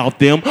worry about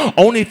them.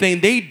 Only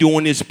thing they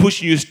doing is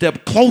pushing you a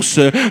step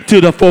closer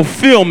to the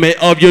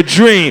fulfillment of your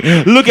dream.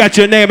 Look at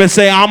your neighbor and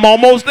say, I'm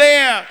almost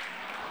there.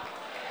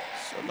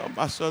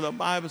 So the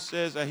Bible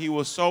says that he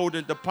was sold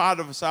into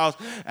Potiphar's house.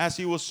 As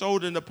he was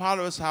sold into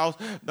Potiphar's house,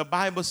 the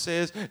Bible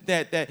says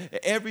that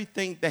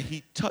everything that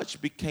he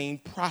touched became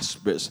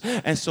prosperous.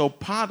 And so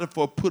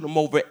Potiphar put him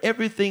over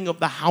everything of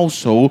the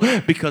household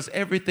because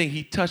everything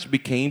he touched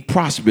became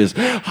prosperous.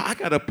 I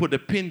got to put a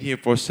pin here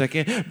for a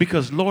second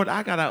because, Lord,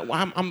 I'm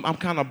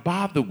kind of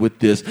bothered with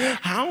this.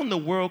 How in the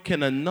world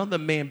can another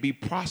man be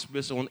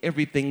prosperous on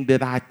everything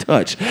that I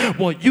touch?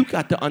 Well, you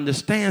got to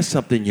understand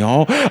something,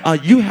 y'all.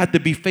 You have to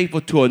be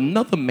faithful to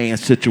another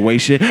man's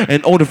situation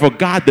in order for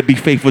God to be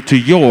faithful to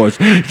yours.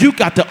 You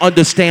got to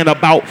understand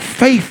about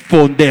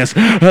faithfulness.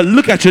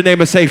 Look at your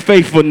neighbor and say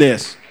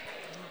faithfulness.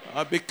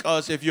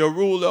 Because if you're a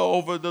ruler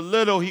over the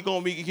little, he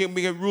can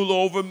be a ruler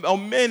over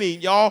many,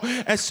 y'all.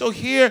 And so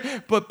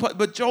here,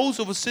 but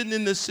Joseph was sitting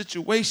in this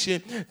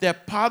situation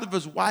that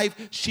Potiphar's wife,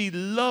 she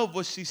loved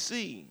what she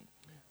seen.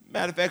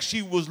 Matter of fact,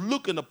 she was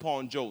looking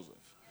upon Joseph.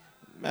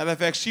 Matter of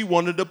fact, she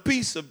wanted a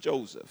piece of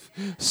Joseph.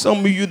 Some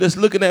of you that's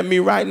looking at me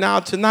right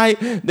now tonight,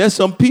 there's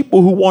some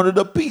people who wanted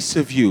a piece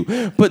of you.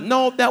 But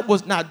no, that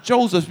was not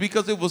Joseph,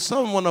 because it was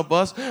someone of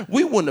us,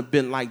 we wouldn't have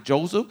been like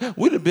Joseph.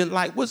 We'd have been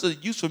like, what's the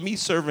use for me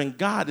serving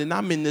God and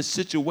I'm in this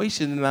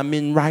situation that I'm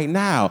in right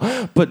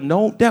now? But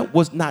no, that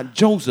was not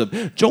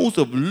Joseph.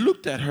 Joseph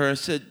looked at her and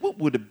said, what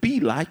would it be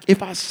like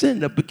if I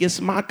sinned up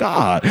against my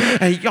God?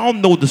 And y'all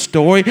know the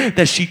story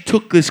that she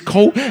took this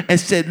coat and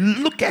said,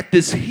 look at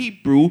this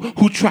Hebrew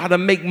who tried to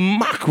make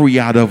mockery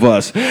out of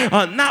us.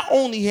 Not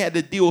only had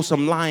to deal with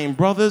some lying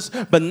brothers,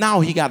 but now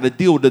he got to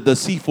deal with a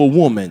deceitful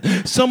woman.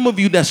 Some of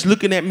you that's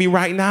looking at me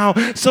right now,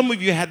 some of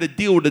you had to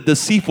deal with a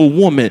deceitful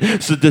woman,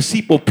 so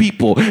deceitful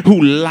people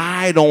who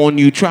lied on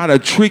you, try to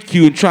trick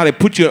you and try to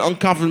put you in an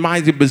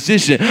uncompromising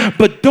position.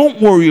 But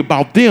don't worry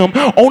about them.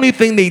 Only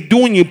thing they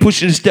doing, you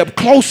pushing a step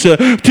closer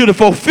to the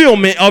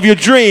fulfillment of your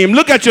dream.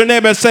 Look at your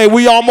neighbor and say,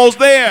 we almost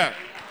there.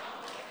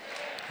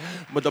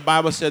 But the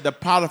Bible said that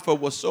Potiphar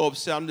was so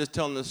upset. I'm just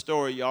telling the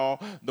story, y'all,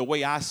 the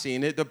way I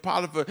seen it.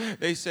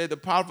 They said the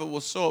Potiphar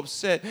was so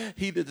upset,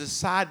 he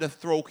decided to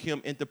throw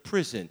him into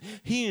prison.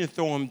 He didn't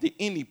throw him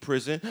to any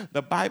prison.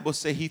 The Bible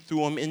said he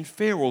threw him in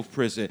Pharaoh's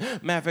prison.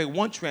 Matter of fact,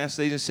 one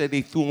translation said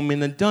they threw him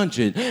in a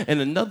dungeon. And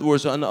in other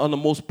words, on the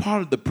most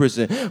part of the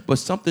prison. But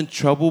something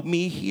troubled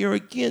me here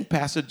again,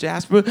 Pastor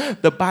Jasper.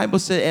 The Bible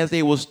said as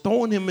they was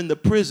throwing him in the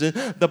prison,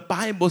 the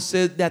Bible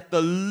said that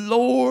the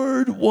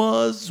Lord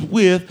was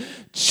with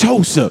Joseph.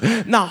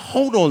 Joseph. Now,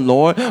 hold on,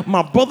 Lord.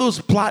 My brother was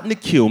plotting to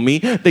kill me.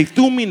 They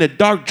threw me in a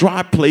dark,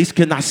 dry place.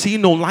 Can I see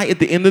no light at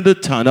the end of the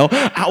tunnel?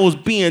 I was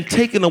being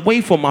taken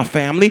away from my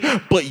family,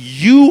 but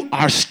you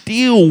are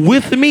still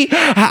with me.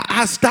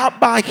 I stopped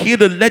by here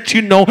to let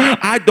you know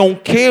I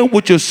don't care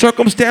what your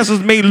circumstances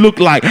may look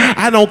like.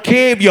 I don't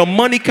care if your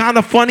money kind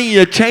of funny,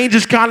 your change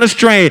is kind of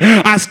strange.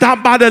 I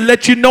stopped by to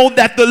let you know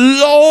that the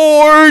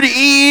Lord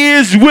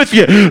is with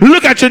you.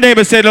 Look at your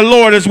neighbor and say, the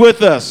Lord is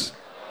with us.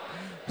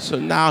 So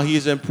now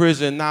he's in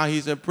prison. Now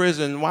he's in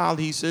prison. While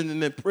he's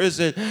sitting in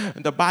prison,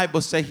 the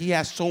Bible says he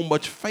has so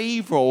much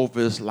favor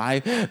over his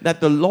life that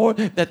the Lord,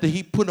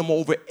 he put him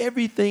over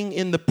everything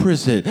in the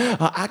prison.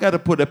 I got to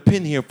put a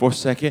pin here for a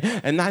second,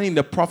 and I need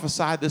to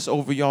prophesy this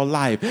over your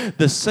life.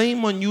 The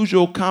same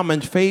unusual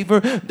common favor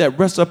that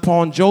rests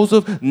upon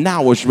Joseph,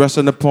 now it's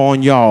resting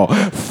upon y'all.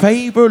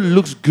 Favor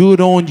looks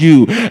good on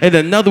you. And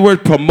in other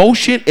words,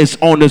 promotion is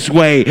on its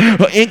way.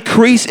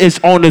 Increase is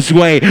on its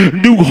way.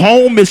 New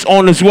home is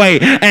on its way.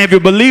 And if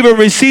you believe and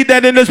receive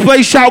that in this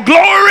place, shout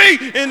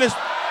glory in this.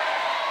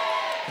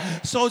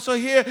 So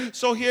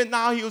here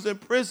now he was in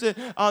prison.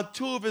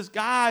 Two of his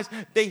guys,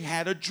 they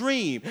had a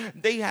dream.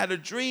 They had a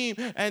dream,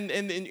 and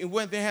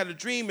when they had a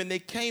dream, and they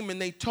came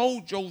and they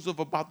told Joseph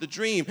about the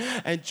dream.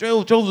 And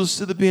Joseph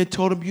stood up and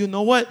told him, you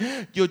know what?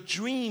 Your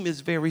dream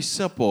is very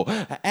simple.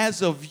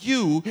 As of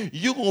you,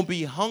 you're going to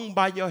be hung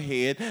by your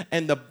head,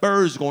 and the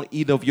birds going to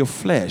eat of your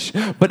flesh.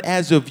 But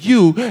as of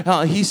you,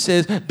 he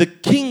says, the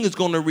king is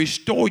going to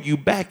restore you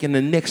back in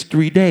the next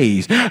 3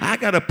 days. I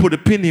got to put a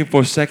pin here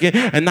for a second,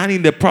 and I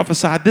need to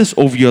prophesy this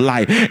over your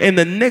life. In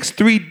the next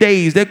 3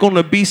 days, there's going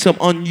to be some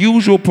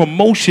unusual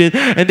promotion,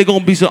 and there's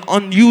going to be some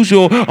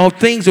unusual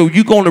things that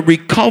you're going to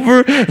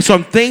recover,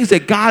 some things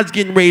that God's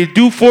getting ready to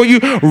do for you.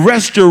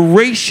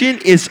 Restoration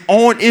is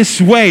on its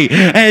way.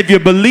 And if you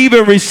believe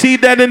and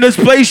receive that in this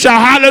place,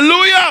 shout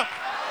hallelujah.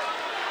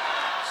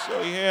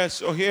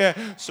 So here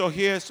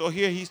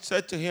he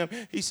said to him,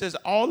 he says,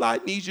 all I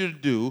need you to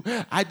do,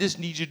 I just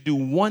need you to do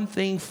one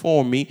thing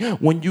for me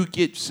when you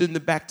get sitting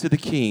back to the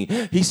king.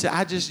 He said,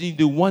 I just need to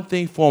do one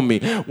thing for me.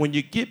 When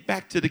you get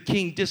back to the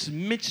king, just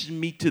mention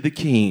me to the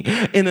king.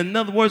 In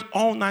other words,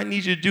 all I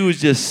need you to do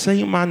is just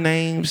say my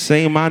name,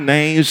 say my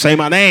name, say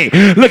my name.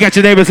 Look at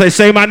your neighbor and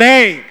say my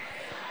name.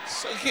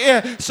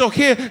 So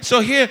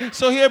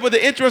here, but the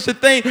interesting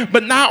thing,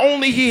 but not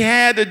only he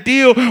had to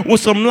deal with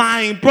some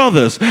lying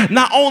brothers,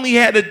 not only he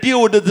had to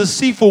deal with a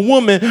deceitful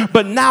woman,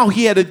 but now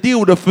he had to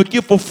deal with a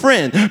forgetful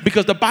friend,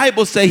 because the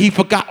Bible says he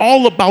forgot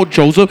all about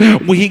Joseph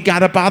when he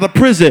got up out of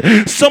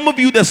prison. Some of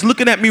you that's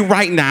looking at me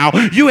right now,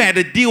 you had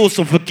to deal with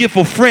some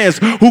forgetful friends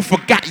who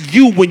forgot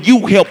you when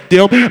you helped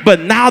them,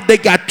 but now they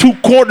got two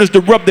quarters to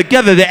rub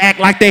together to act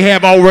like they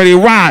have already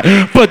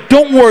arrived. But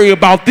don't worry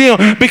about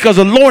them, because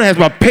the Lord has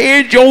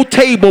prepared your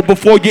table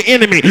before your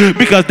enemy,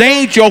 because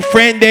they ain't your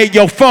friend, they're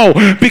your foe,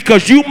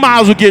 because you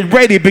might as well get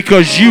ready,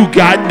 because you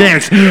got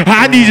next.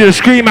 I need you to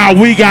scream out,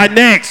 we got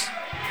next.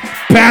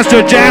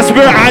 Pastor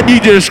Jasper, I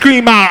need you to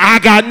scream out, I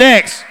got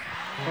next.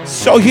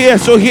 So here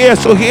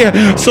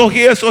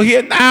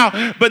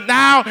now, but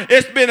now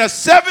it's been a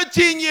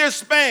 17-year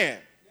span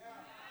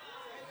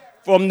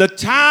from the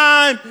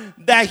time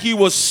that he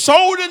was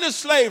sold into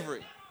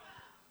slavery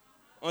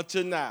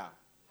until now.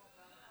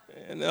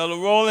 And Elder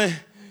Roland,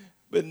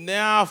 but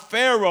now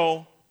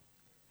Pharaoh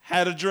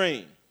had a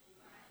dream.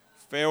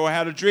 Pharaoh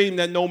had a dream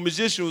that no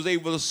magician was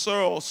able to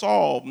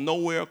solve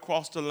nowhere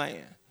across the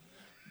land.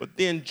 But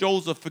then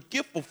Joseph,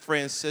 forgetful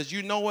friend, says,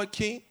 you know what,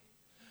 king?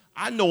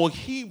 I know a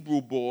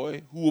Hebrew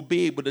boy who will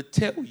be able to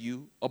tell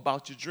you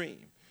about your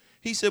dream.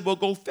 He said, well,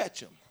 go fetch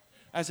him.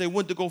 As they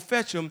went to go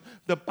fetch him,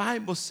 the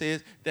Bible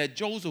says that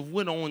Joseph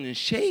went on and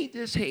shaved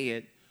his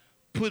head,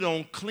 put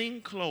on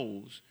clean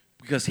clothes,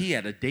 because he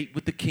had a date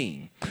with the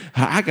king.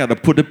 I got to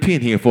put a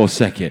pin here for a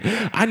second.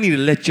 I need to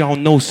let y'all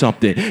know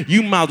something.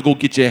 You might as well go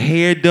get your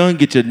hair done,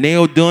 get your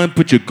nail done,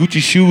 put your Gucci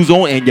shoes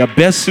on, and your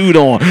best suit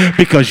on,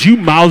 because you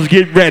might as well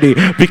get ready,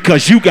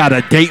 because you got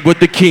a date with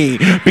the king.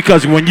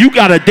 Because when you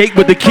got a date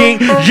with the king,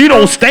 you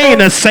don't stay in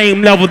the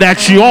same level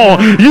that you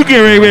on. You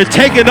get ready to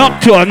take it up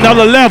to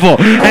another level.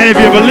 And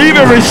if you believe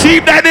and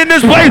receive that in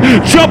this place,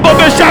 jump up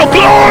and shout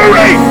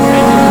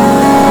glory.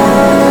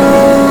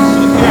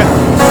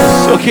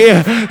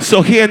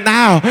 So here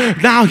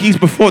now he's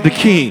before the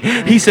king.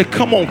 He said,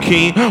 come on,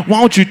 king, why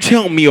don't you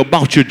tell me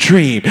about your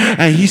dream?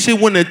 And he said,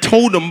 when they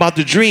told him about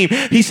the dream,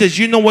 he says,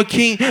 you know what,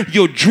 king?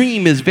 Your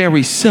dream is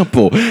very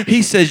simple.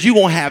 He says, you're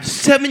going to have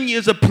 7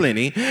 years of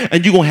plenty,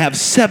 and you're going to have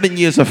 7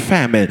 years of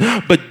famine.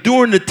 But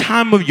during the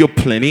time of your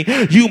plenty,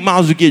 you might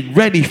as well get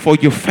ready for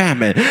your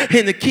famine.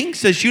 And the king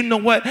says, you know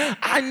what?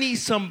 I need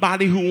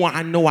somebody who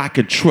I know I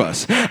can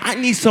trust. I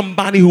need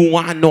somebody who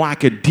I know I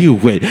can deal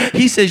with.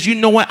 He says, you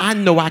know what? I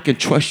know I can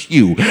trust trust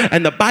you.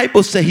 And the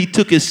Bible said he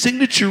took his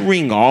signature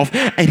ring off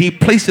and he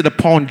placed it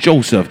upon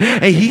Joseph.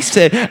 And he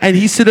said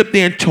up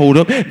there and told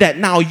him that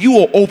now you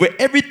are over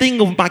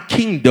everything of my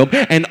kingdom,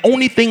 and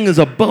only thing is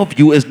above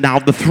you is now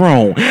the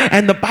throne.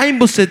 And the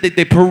Bible said that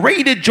they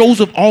paraded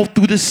Joseph all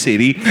through the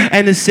city,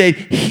 and it said,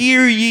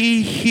 hear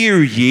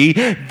ye,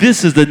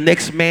 this is the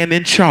next man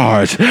in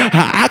charge.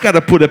 I got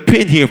to put a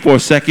pin here for a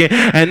second,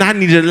 and I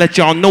need to let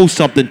y'all know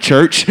something,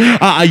 church.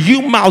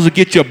 You might as well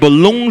get your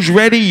balloons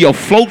ready, your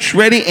floats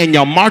ready, and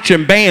your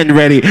marching band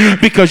ready,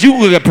 because you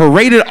will get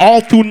paraded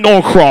all through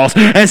Norcross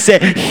and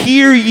said,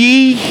 hear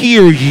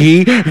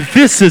ye,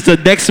 this is the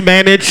next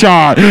man in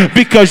charge.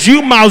 Because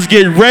you might as well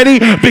get ready,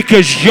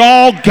 because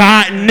y'all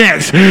got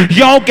next.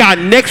 Y'all got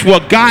next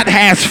what God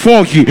has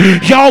for you.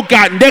 Y'all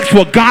got next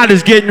what God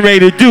is getting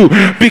ready to do,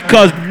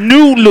 because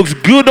new looks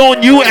good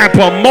on you and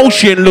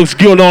promotion looks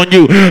good on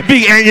you.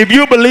 And if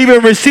you believe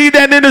and receive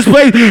that in this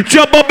place,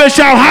 jump up and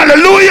shout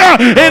hallelujah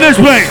in this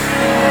place.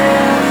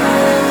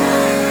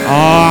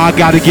 Oh, I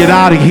got to get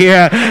out of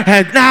here.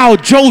 And now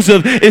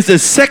Joseph is the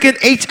second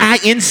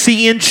HINC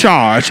in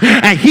charge,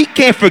 and he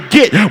can't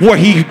forget where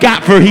he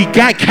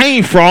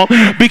came from,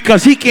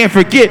 because he can't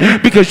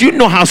forget, because you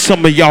know how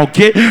some of y'all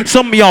get.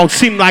 Some of y'all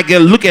seem like they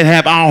look and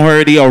have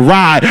already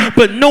arrived,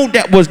 but no,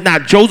 that was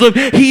not Joseph.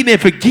 He didn't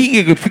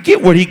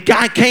forget where he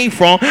came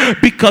from,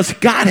 because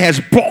God has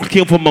brought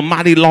him from a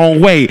mighty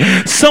long way.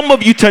 Some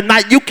of you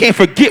tonight, you can't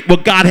forget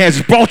what God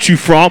has brought you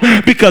from,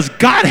 because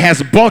God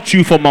has brought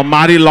you from a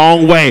mighty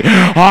long way.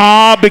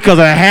 Because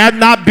it had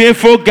not been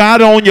for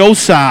God on your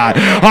side.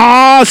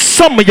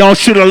 Some of y'all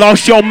should have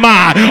lost your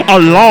mind a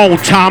long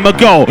time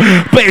ago.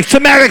 But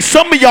some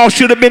of y'all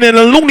should have been in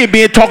a loony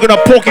bin talking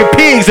to Porky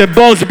Pigs and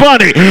Bugs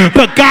Bunny.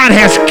 But God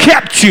has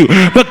kept you.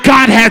 But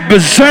God has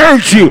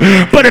preserved you.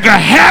 But if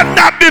it had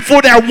not been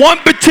for that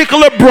one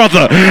particular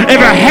brother, if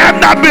it had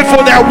not been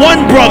for that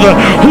one brother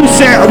who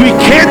said we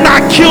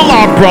cannot kill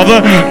our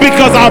brother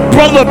because our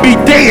brother be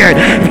dead,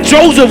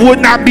 Joseph would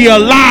not be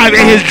alive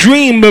and his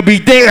dream would be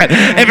dead.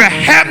 If it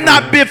had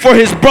not been for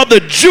his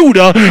brother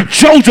Judah,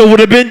 Joseph would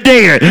have been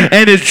dead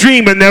and his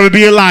dream would never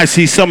be alive.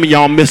 See, some of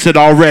y'all missed it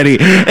already.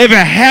 If it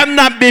had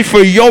not been for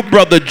your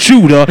brother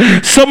Judah,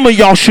 some of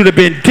y'all should have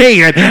been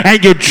dead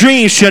and your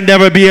dream should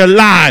never be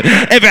alive.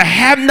 If it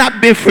had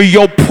not been for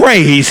your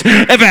praise,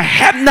 if it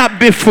had not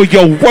been for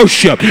your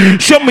worship,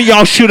 some of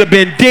y'all should have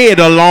been dead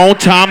a long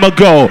time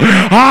ago.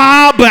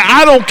 But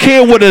I don't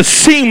care what it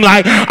seemed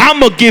like. I'm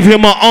going to give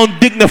him an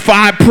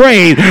undignified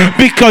praise,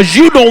 because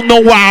you don't know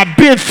where I've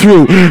been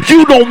through.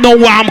 You don't know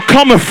where I'm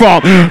coming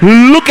from.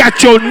 Look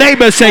at your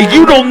neighbor and say,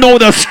 you don't know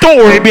the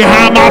story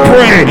behind my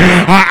praise.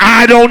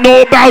 I don't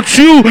know about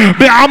you,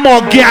 but I'm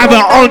going to give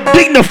an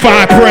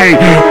undignified praise.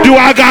 Do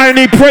I got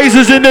any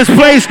praises in this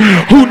place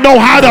who know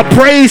how to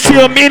praise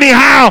him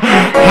anyhow?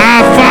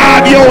 High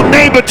five your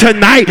neighbor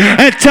tonight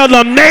and tell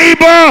them,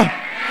 neighbor,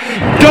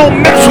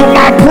 don't mess with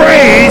my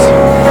praise.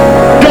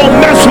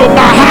 Don't mess with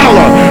my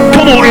holler.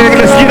 Come on, Eric,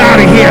 let's get out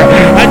of here.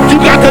 And you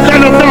got to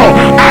let them know,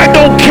 I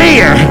don't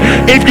care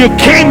if you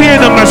came here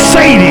in a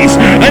Mercedes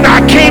and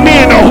I came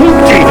here in a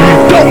hoopty.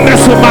 Don't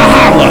mess with my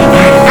holler.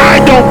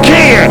 I don't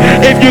care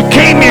if you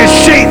came in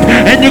shape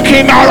and you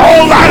came out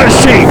all out of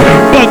shape,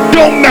 but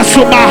don't mess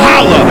with my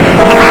holler.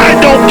 I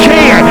don't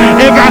care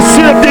if I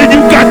sit up there and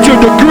you got your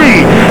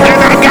degree and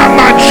I got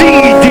my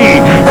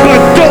GED, but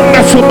don't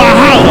mess with my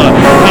holler.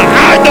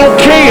 I don't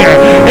care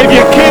if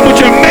you came with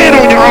your man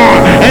on your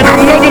arm and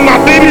I'm loving my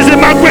babies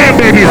and my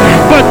grandbabies,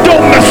 but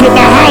don't mess with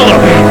my holler,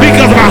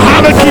 because my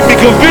holler keep me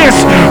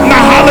convinced, my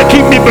holler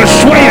keep me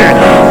persuaded.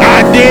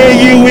 I dare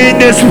you in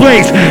this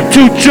place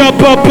to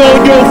jump up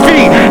on your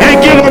feet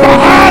and give them a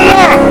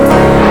holler.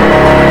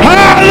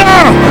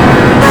 Holler!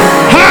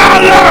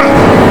 Holler!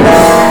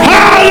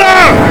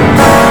 Holler!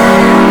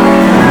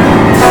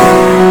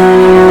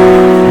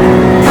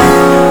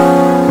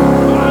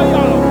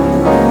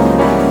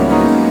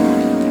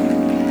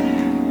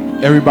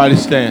 Everybody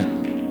stand.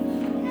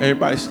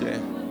 Everybody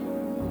stand.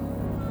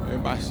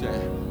 Everybody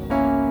stand.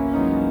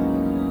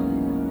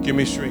 Give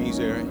me strings,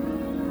 Eric.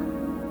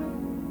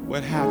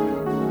 What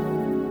happened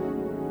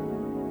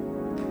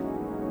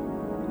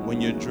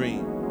when your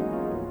dream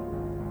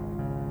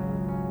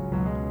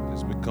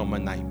has become a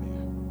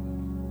nightmare?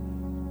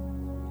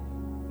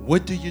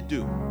 What do you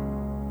do?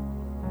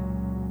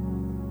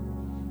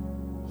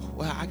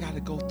 Well, I got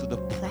to go through the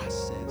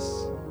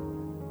process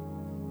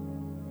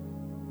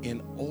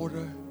in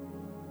order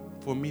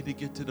for me to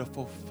get to the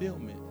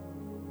fulfillment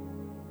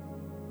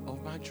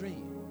of my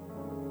dream.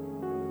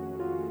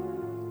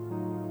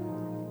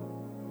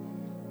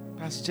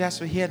 Pastor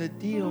Jasper, he had a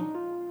deal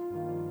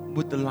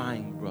with the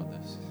lying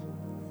brothers.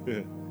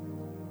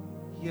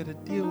 He had a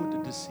deal with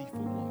the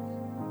deceitful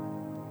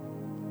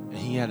woman. And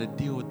he had a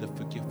deal with the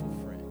forgetful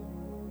friend.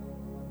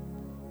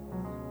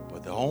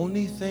 But the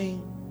only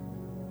thing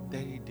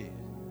that he did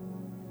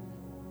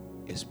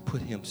is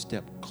put him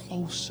step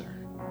closer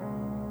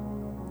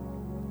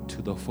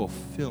to the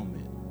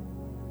fulfillment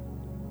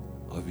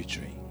of your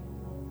dream.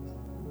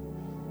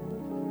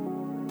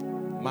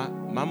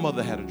 My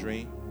mother had a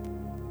dream.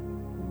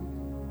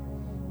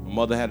 My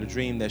mother had a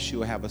dream that she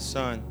would have a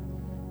son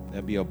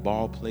that'd be a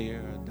ball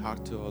player, a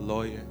doctor, a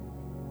lawyer.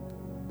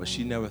 But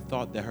she never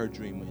thought that her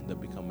dream would end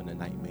up becoming a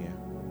nightmare.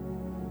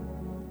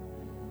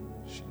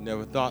 She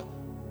never thought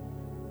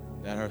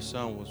that her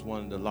son was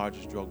one of the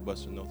largest drug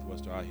busters in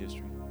Northwest our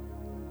history.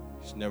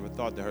 She never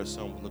thought that her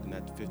son was looking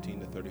at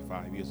 15 to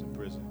 35 years in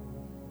prison.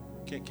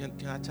 Can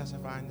I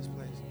testify in this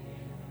place?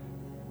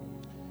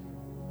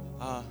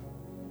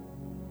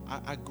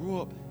 I grew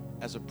up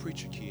as a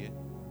preacher kid,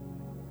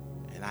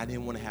 and I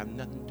didn't want to have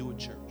nothing to do with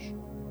church.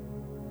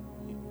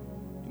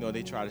 You know,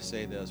 they try to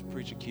say that us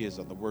preacher kids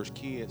are the worst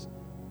kids,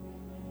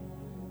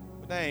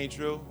 but that ain't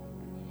true.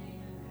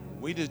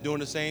 We just doing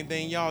the same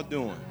thing y'all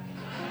doing.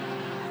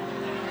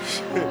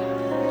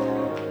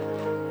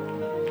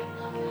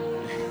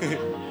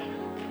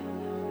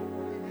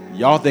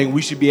 Y'all think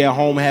we should be at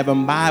home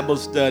having Bible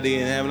study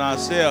and having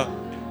ourselves,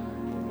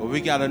 but we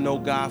got to know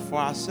God for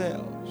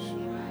ourselves.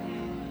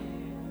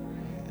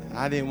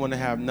 I didn't want to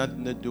have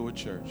nothing to do with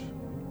church.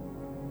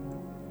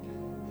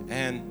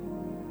 And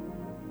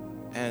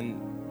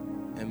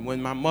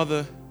when my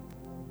mother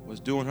was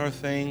doing her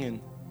thing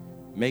and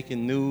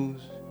making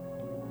news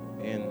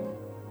in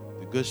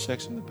the good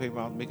section of the paper,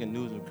 I was making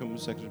news in the criminal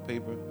section of the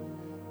paper,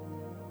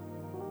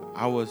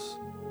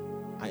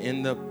 I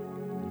ended up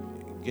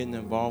getting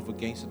involved with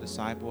Gangster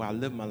Disciple. I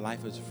lived my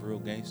life as a for real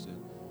gangster.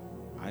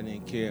 I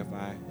didn't care if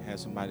I had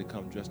somebody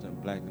come dressed in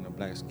black in a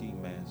black ski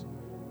mask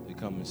to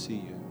come and see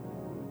you.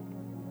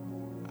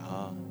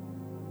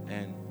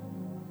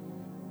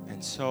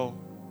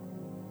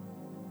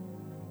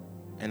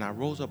 And I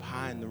rose up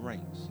high in the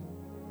ranks.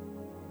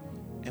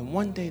 And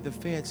one day the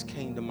feds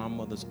came to my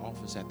mother's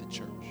office at the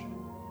church.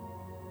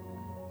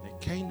 They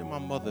came to my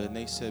mother and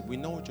they said, we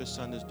know what your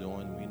son is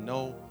doing. We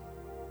know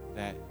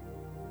that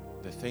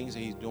the things that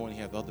he's doing, he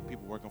has other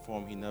people working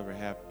for him. He never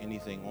have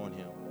anything on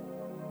him.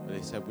 But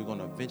they said, we're going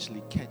to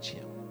eventually catch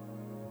him.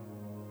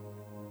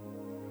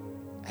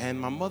 And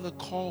my mother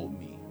called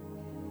me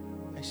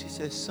and she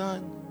said,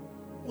 son,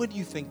 what do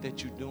you think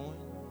that you're doing?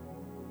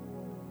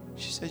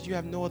 She said, you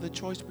have no other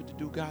choice but to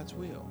do God's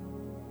will.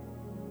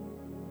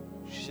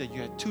 She said, you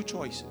had two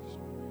choices.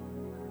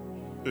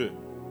 You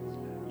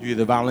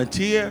either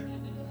volunteer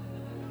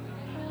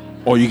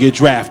or you get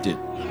drafted.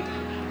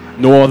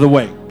 No other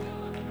way.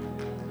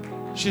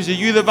 She said,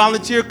 you either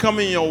volunteer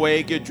coming your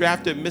way, get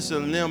drafted, miss a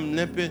limb,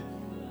 limping.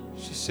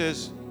 She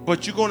says,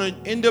 but you're going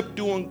to end up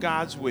doing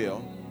God's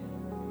will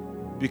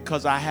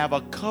because I have a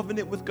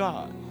covenant with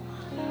God.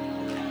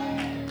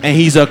 And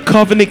he's a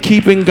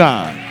covenant-keeping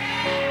God.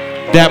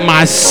 That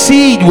my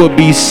seed would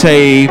be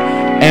saved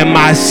and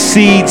my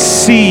seed's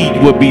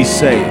seed would be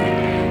saved.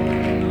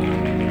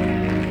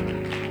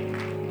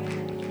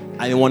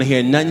 I didn't want to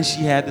hear nothing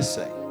she had to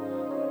say.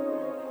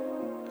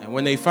 And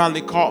when they finally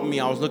caught me,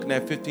 I was looking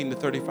at 15 to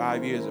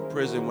 35 years in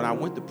prison. When I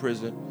went to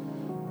prison,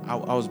 I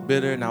was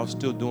bitter and I was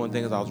still doing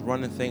things. I was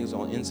running things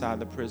on inside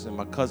the prison.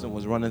 My cousin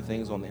was running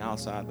things on the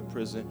outside of the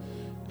prison.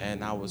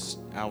 And I was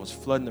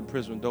flooding the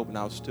prison with dope, and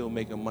I was still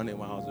making money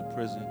while I was in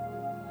prison.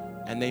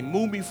 And they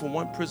moved me from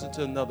one prison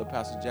to another,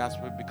 Pastor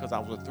Jasper, because I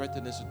was a threat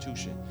to the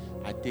institution.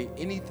 I did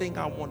anything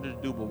I wanted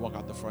to do but walk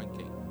out the front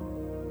gate.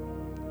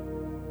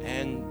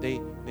 And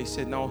they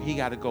said, no, he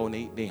got to go.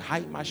 And they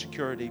heightened my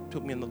security, they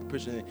put me in another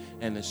prison.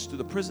 And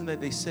the prison that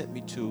they sent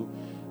me to,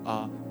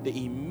 they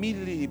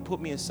immediately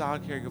put me in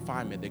solitary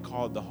confinement. They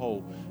called it the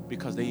Hole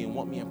because they didn't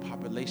want me in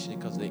population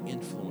because of the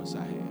influence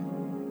I had.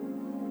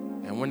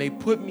 And when they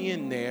put me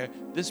in there,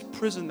 this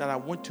prison that I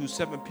went to,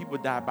 7 people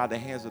died by the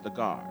hands of the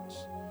guards.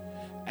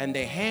 And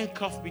they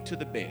handcuffed me to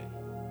the bed.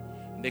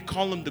 And they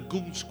call them the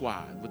Goon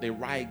Squad with their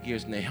riot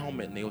gears and their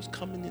helmet. And they was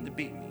coming in to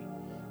beat me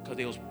because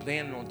they was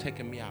planning on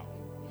taking me out.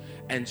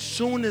 And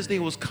soon as they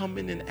was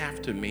coming in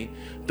after me,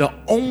 the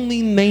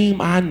only name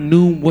I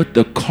knew what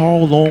to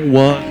call on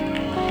was,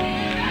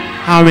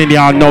 how many of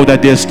y'all know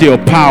that there's still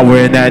power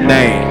in that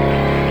name?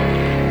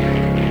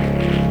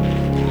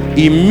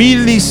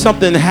 Immediately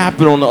something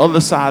happened on the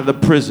other side of the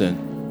prison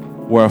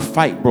where a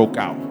fight broke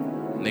out.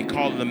 And they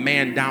called it the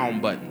man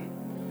down button.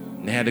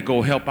 And they had to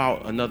go help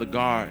out another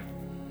guard.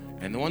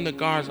 And one of the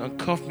guards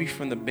uncuffed me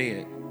from the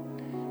bed.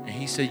 And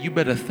he said, you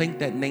better think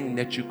that name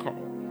that you called.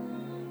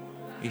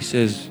 He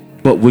says,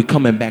 but we're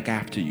coming back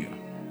after you.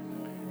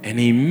 And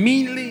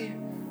immediately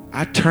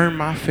I turned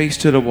my face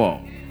to the wall.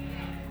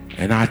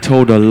 And I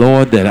told the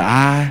Lord that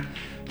I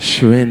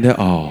surrender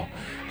all.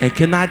 And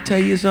can I tell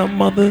you something,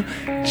 mother?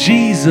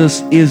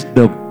 Jesus is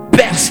the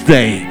best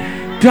thing.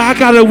 I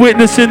got a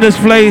witness in this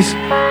place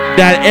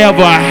that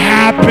ever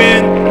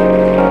happened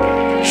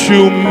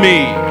to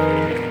me.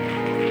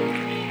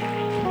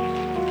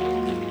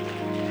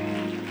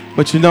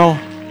 But you know,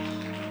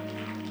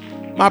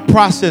 my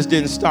process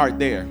didn't start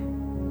there.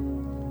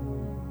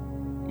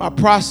 My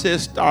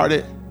process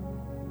started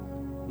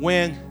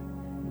when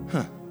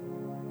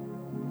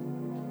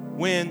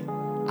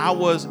I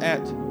was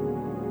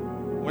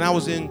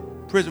in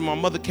prison. My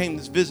mother came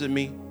to visit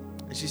me,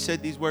 and she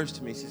said these words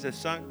to me. She said,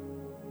 son,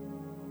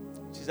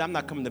 she said, I'm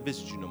not coming to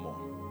visit you no more.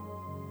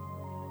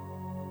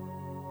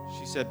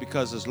 She said,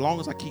 because as long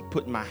as I keep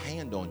putting my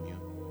hand on you,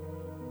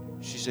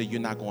 she said,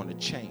 you're not going to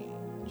change.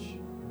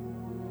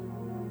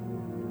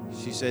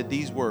 She said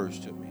these words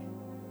to me.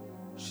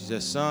 She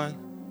said, son,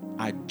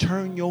 I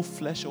turn your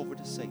flesh over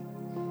to Satan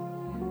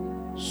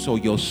so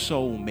your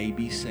soul may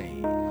be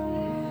saved.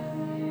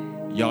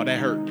 Y'all, that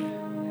hurt me.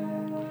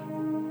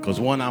 Because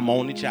one, I'm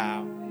only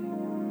child.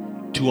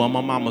 Two, I'm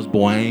my mama's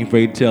boy. I ain't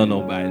afraid to tell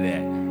nobody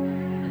that.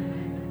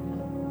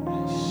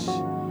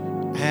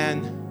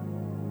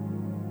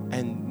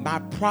 And my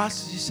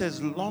process, she says,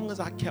 as long as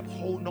I kept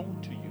holding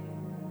on to you,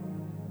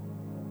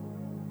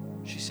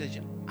 she says,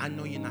 I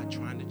know you're not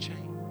trying to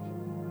change.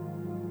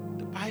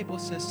 The Bible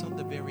says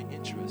something very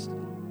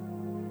interesting.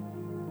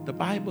 The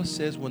Bible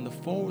says when the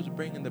four was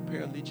bringing the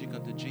paralytic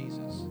unto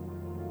Jesus,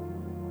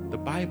 the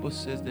Bible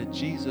says that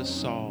Jesus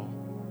saw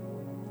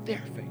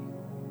their faith.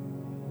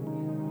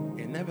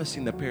 He had never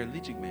seen the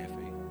paralytic man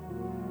faith,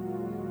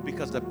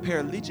 because the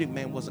paralytic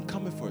man wasn't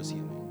coming for his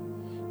healing.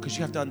 Because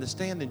you have to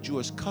understand, in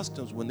Jewish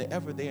customs,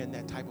 whenever they're in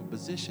that type of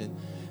position,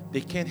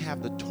 they can't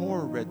have the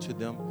Torah read to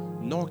them,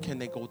 nor can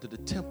they go to the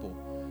temple.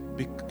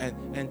 Because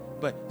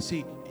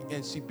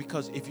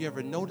if you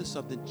ever notice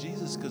something,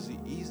 Jesus, because he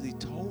easily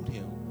told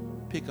him,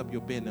 pick up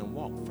your bed and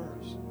walk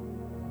first.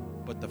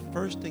 But the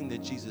first thing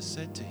that Jesus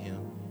said to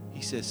him,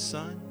 he said,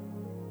 son,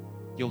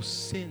 your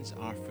sins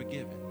are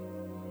forgiven.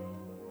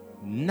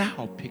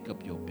 Now pick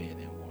up your bed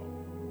and walk.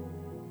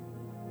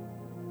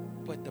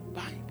 But the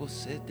Bible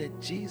said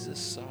that Jesus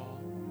saw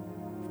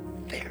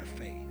their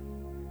faith.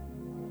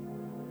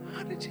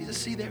 How did Jesus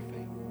see their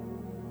faith?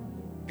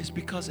 It's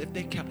because if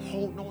they kept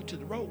holding on to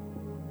the rope,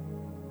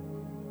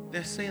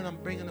 they're saying, I'm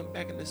bringing them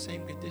back in the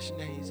same condition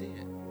that he's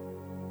in.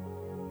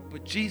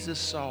 But Jesus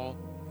saw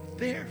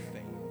their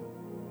faith.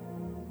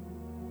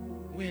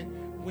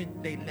 When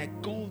they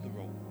let go of the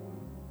rope,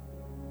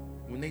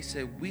 when they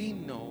said, we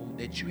know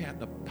that you have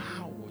the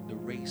power to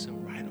raise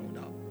him right on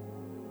up.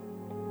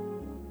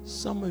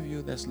 Some of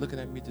you that's looking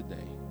at me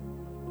today,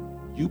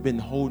 you've been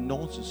holding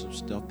on to some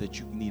stuff that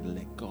you need to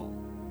let go.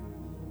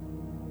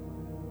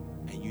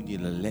 And you need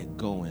to let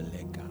go and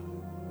let God.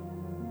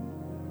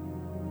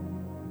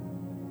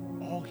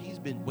 All he's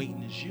been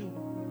waiting is you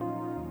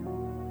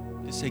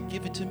to say,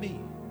 give it to me.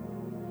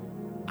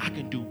 I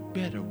can do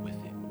better with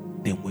it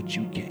than what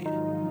you can.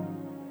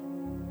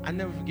 I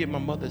never forget my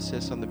mother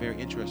said something very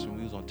interesting when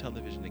we was on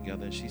television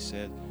together, and she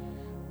said,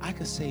 I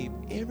could save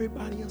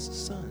everybody else's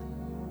son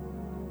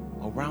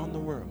around the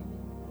world,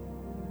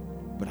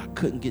 but I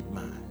couldn't get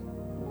mine.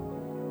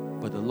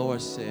 But the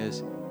Lord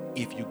says,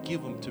 if you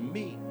give them to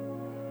me,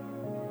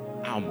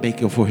 I'll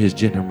make it for his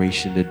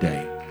generation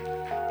today.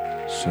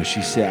 So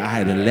she said, I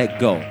had to let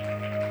go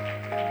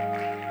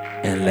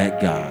and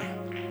let God.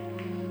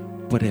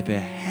 But if it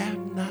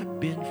had not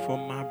been for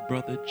my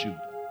brother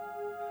Judah,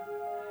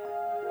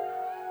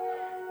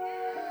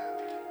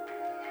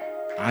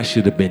 I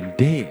should have been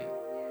dead,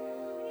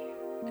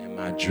 and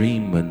my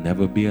dream would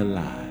never be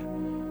alive,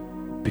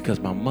 because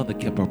my mother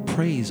kept her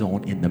praise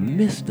on in the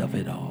midst of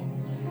it all.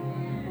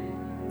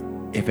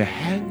 If it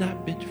had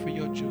not been for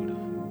your Judah,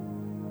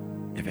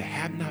 if it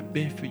had not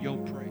been for your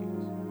praise,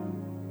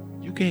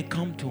 you can't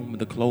come to him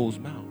with a closed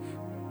mouth.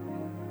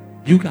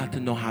 You got to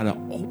know how to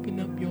open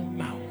up your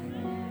mouth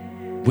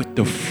with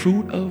the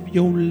fruit of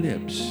your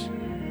lips.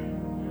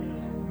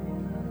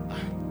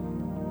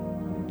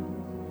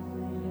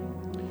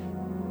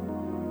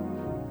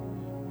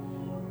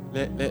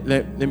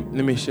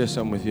 Let me share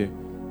something with you.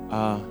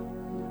 I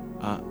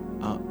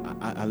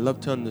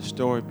love telling the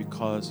story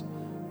because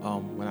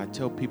when I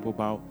tell people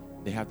about,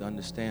 they have to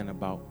understand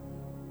about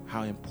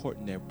how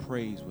important their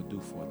praise will do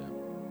for them.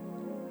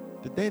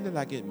 The day that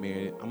I get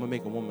married, I'm going to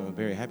make a woman a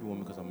very happy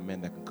woman, because I'm a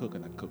man that can cook,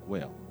 and I cook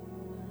well.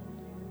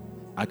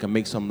 I can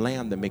make some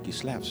lamb that make you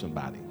slap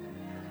somebody.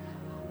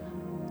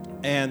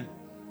 And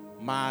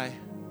I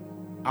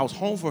was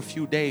home for a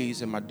few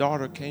days, and my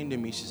daughter came to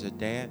me. She said,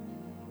 Dad,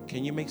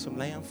 can you make some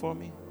lamb for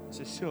me? I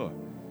said, sure.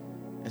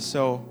 And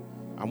so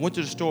I went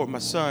to the store with my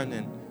son,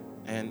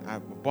 and I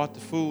bought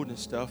the food and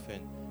stuff,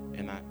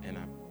 and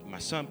my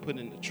son put it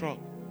in the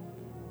trunk.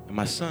 And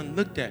my son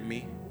looked at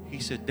me. He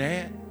said,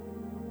 Dad,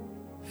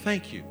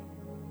 thank you.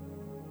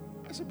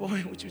 I said, boy,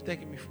 what you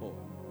thanking me for?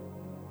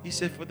 He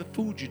said, for the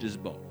food you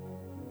just bought.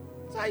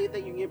 I said, how you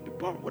think you can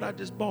get what I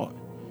just bought?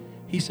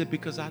 He said,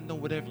 because I know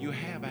whatever you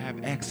have, I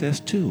have access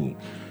to.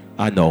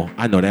 I know,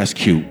 that's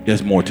cute.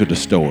 There's more to the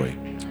story.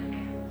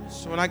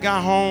 So when I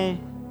got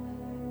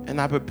home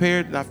and I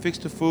prepared and I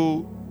fixed the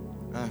food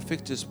and I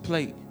fixed his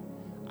plate,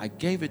 I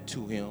gave it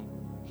to him.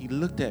 He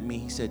looked at me.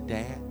 He said,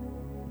 Dad,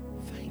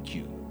 thank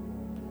you.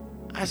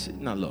 I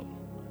said, now look,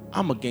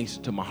 I'm a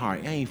gangster to my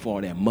heart. I ain't for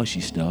all that mushy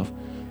stuff.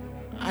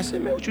 I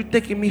said, man, what you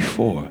thanking me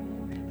for?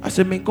 I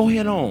said, man, go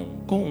ahead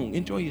on. Go on,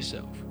 enjoy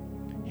yourself.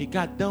 He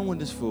got done with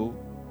his food.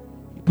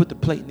 He put the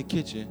plate in the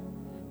kitchen.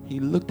 He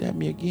looked at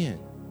me again.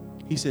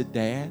 He said,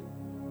 Dad,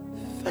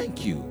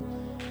 thank you.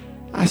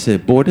 I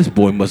said, boy, this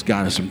boy must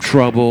got in some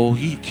trouble.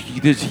 He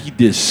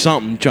did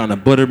something trying to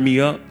butter me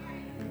up.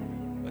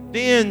 But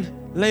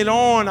then Later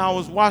on, I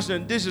was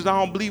washing the dishes. I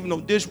don't believe in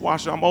no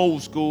dishwasher. I'm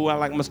old school. I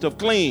like my stuff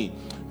clean.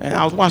 And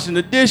I was washing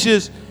the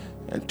dishes,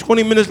 and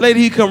 20 minutes later,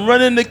 he come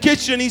running in the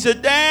kitchen. He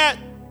said, Dad,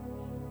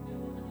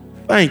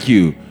 thank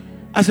you.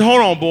 I said, hold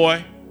on,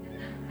 boy.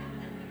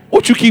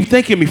 What you keep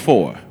thanking me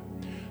for?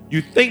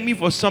 You thank me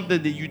for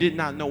something that you did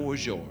not know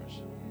was yours.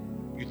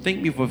 You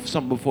thank me for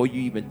something before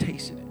you even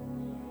tasted it.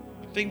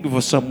 Thank me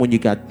for something when you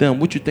got done.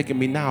 What you thanking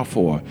me now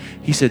for?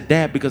 He said,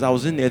 Dad, because I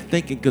was in there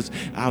thinking, because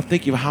I was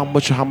thinking of how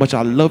much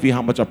I love you,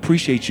 how much I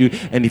appreciate you.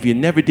 And if you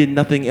never did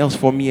nothing else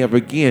for me ever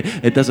again,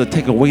 it doesn't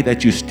take away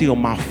that you're still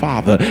my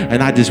father.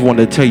 And I just want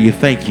to tell you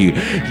thank you.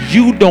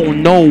 You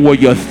don't know where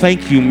your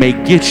thank you may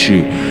get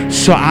you.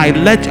 So I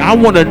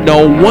want to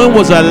know, when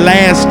was the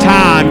last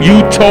time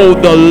you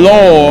told the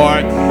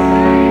Lord,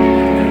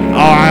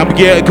 all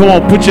right, come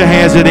on, put your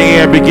hands in the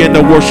air, begin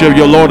to worship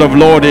your Lord of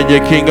Lords and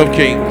your King of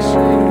Kings.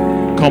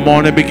 Come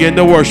on and begin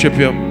to worship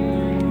him.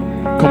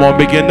 Come on,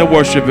 begin to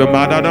worship him.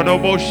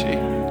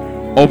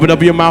 Open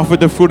up your mouth with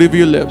the fruit of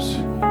your lips.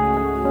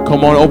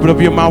 Come on, open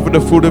up your mouth with the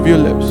fruit of your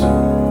lips.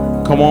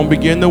 Come on,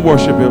 begin to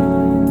worship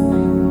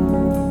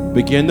him.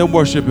 Begin to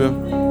worship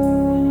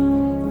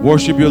him.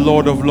 Worship your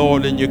Lord of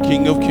Lords and your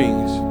King of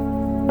Kings.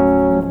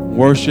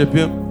 Worship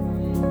him.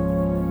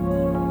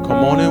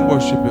 Come on and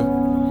worship him.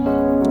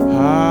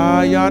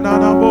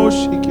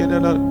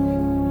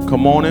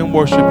 Come on and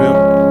worship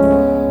him.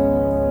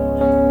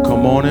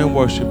 Come on and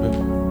worship him.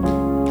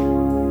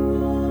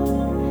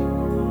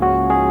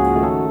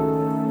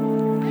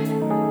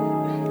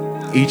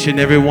 Each and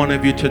every one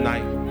of you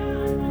tonight,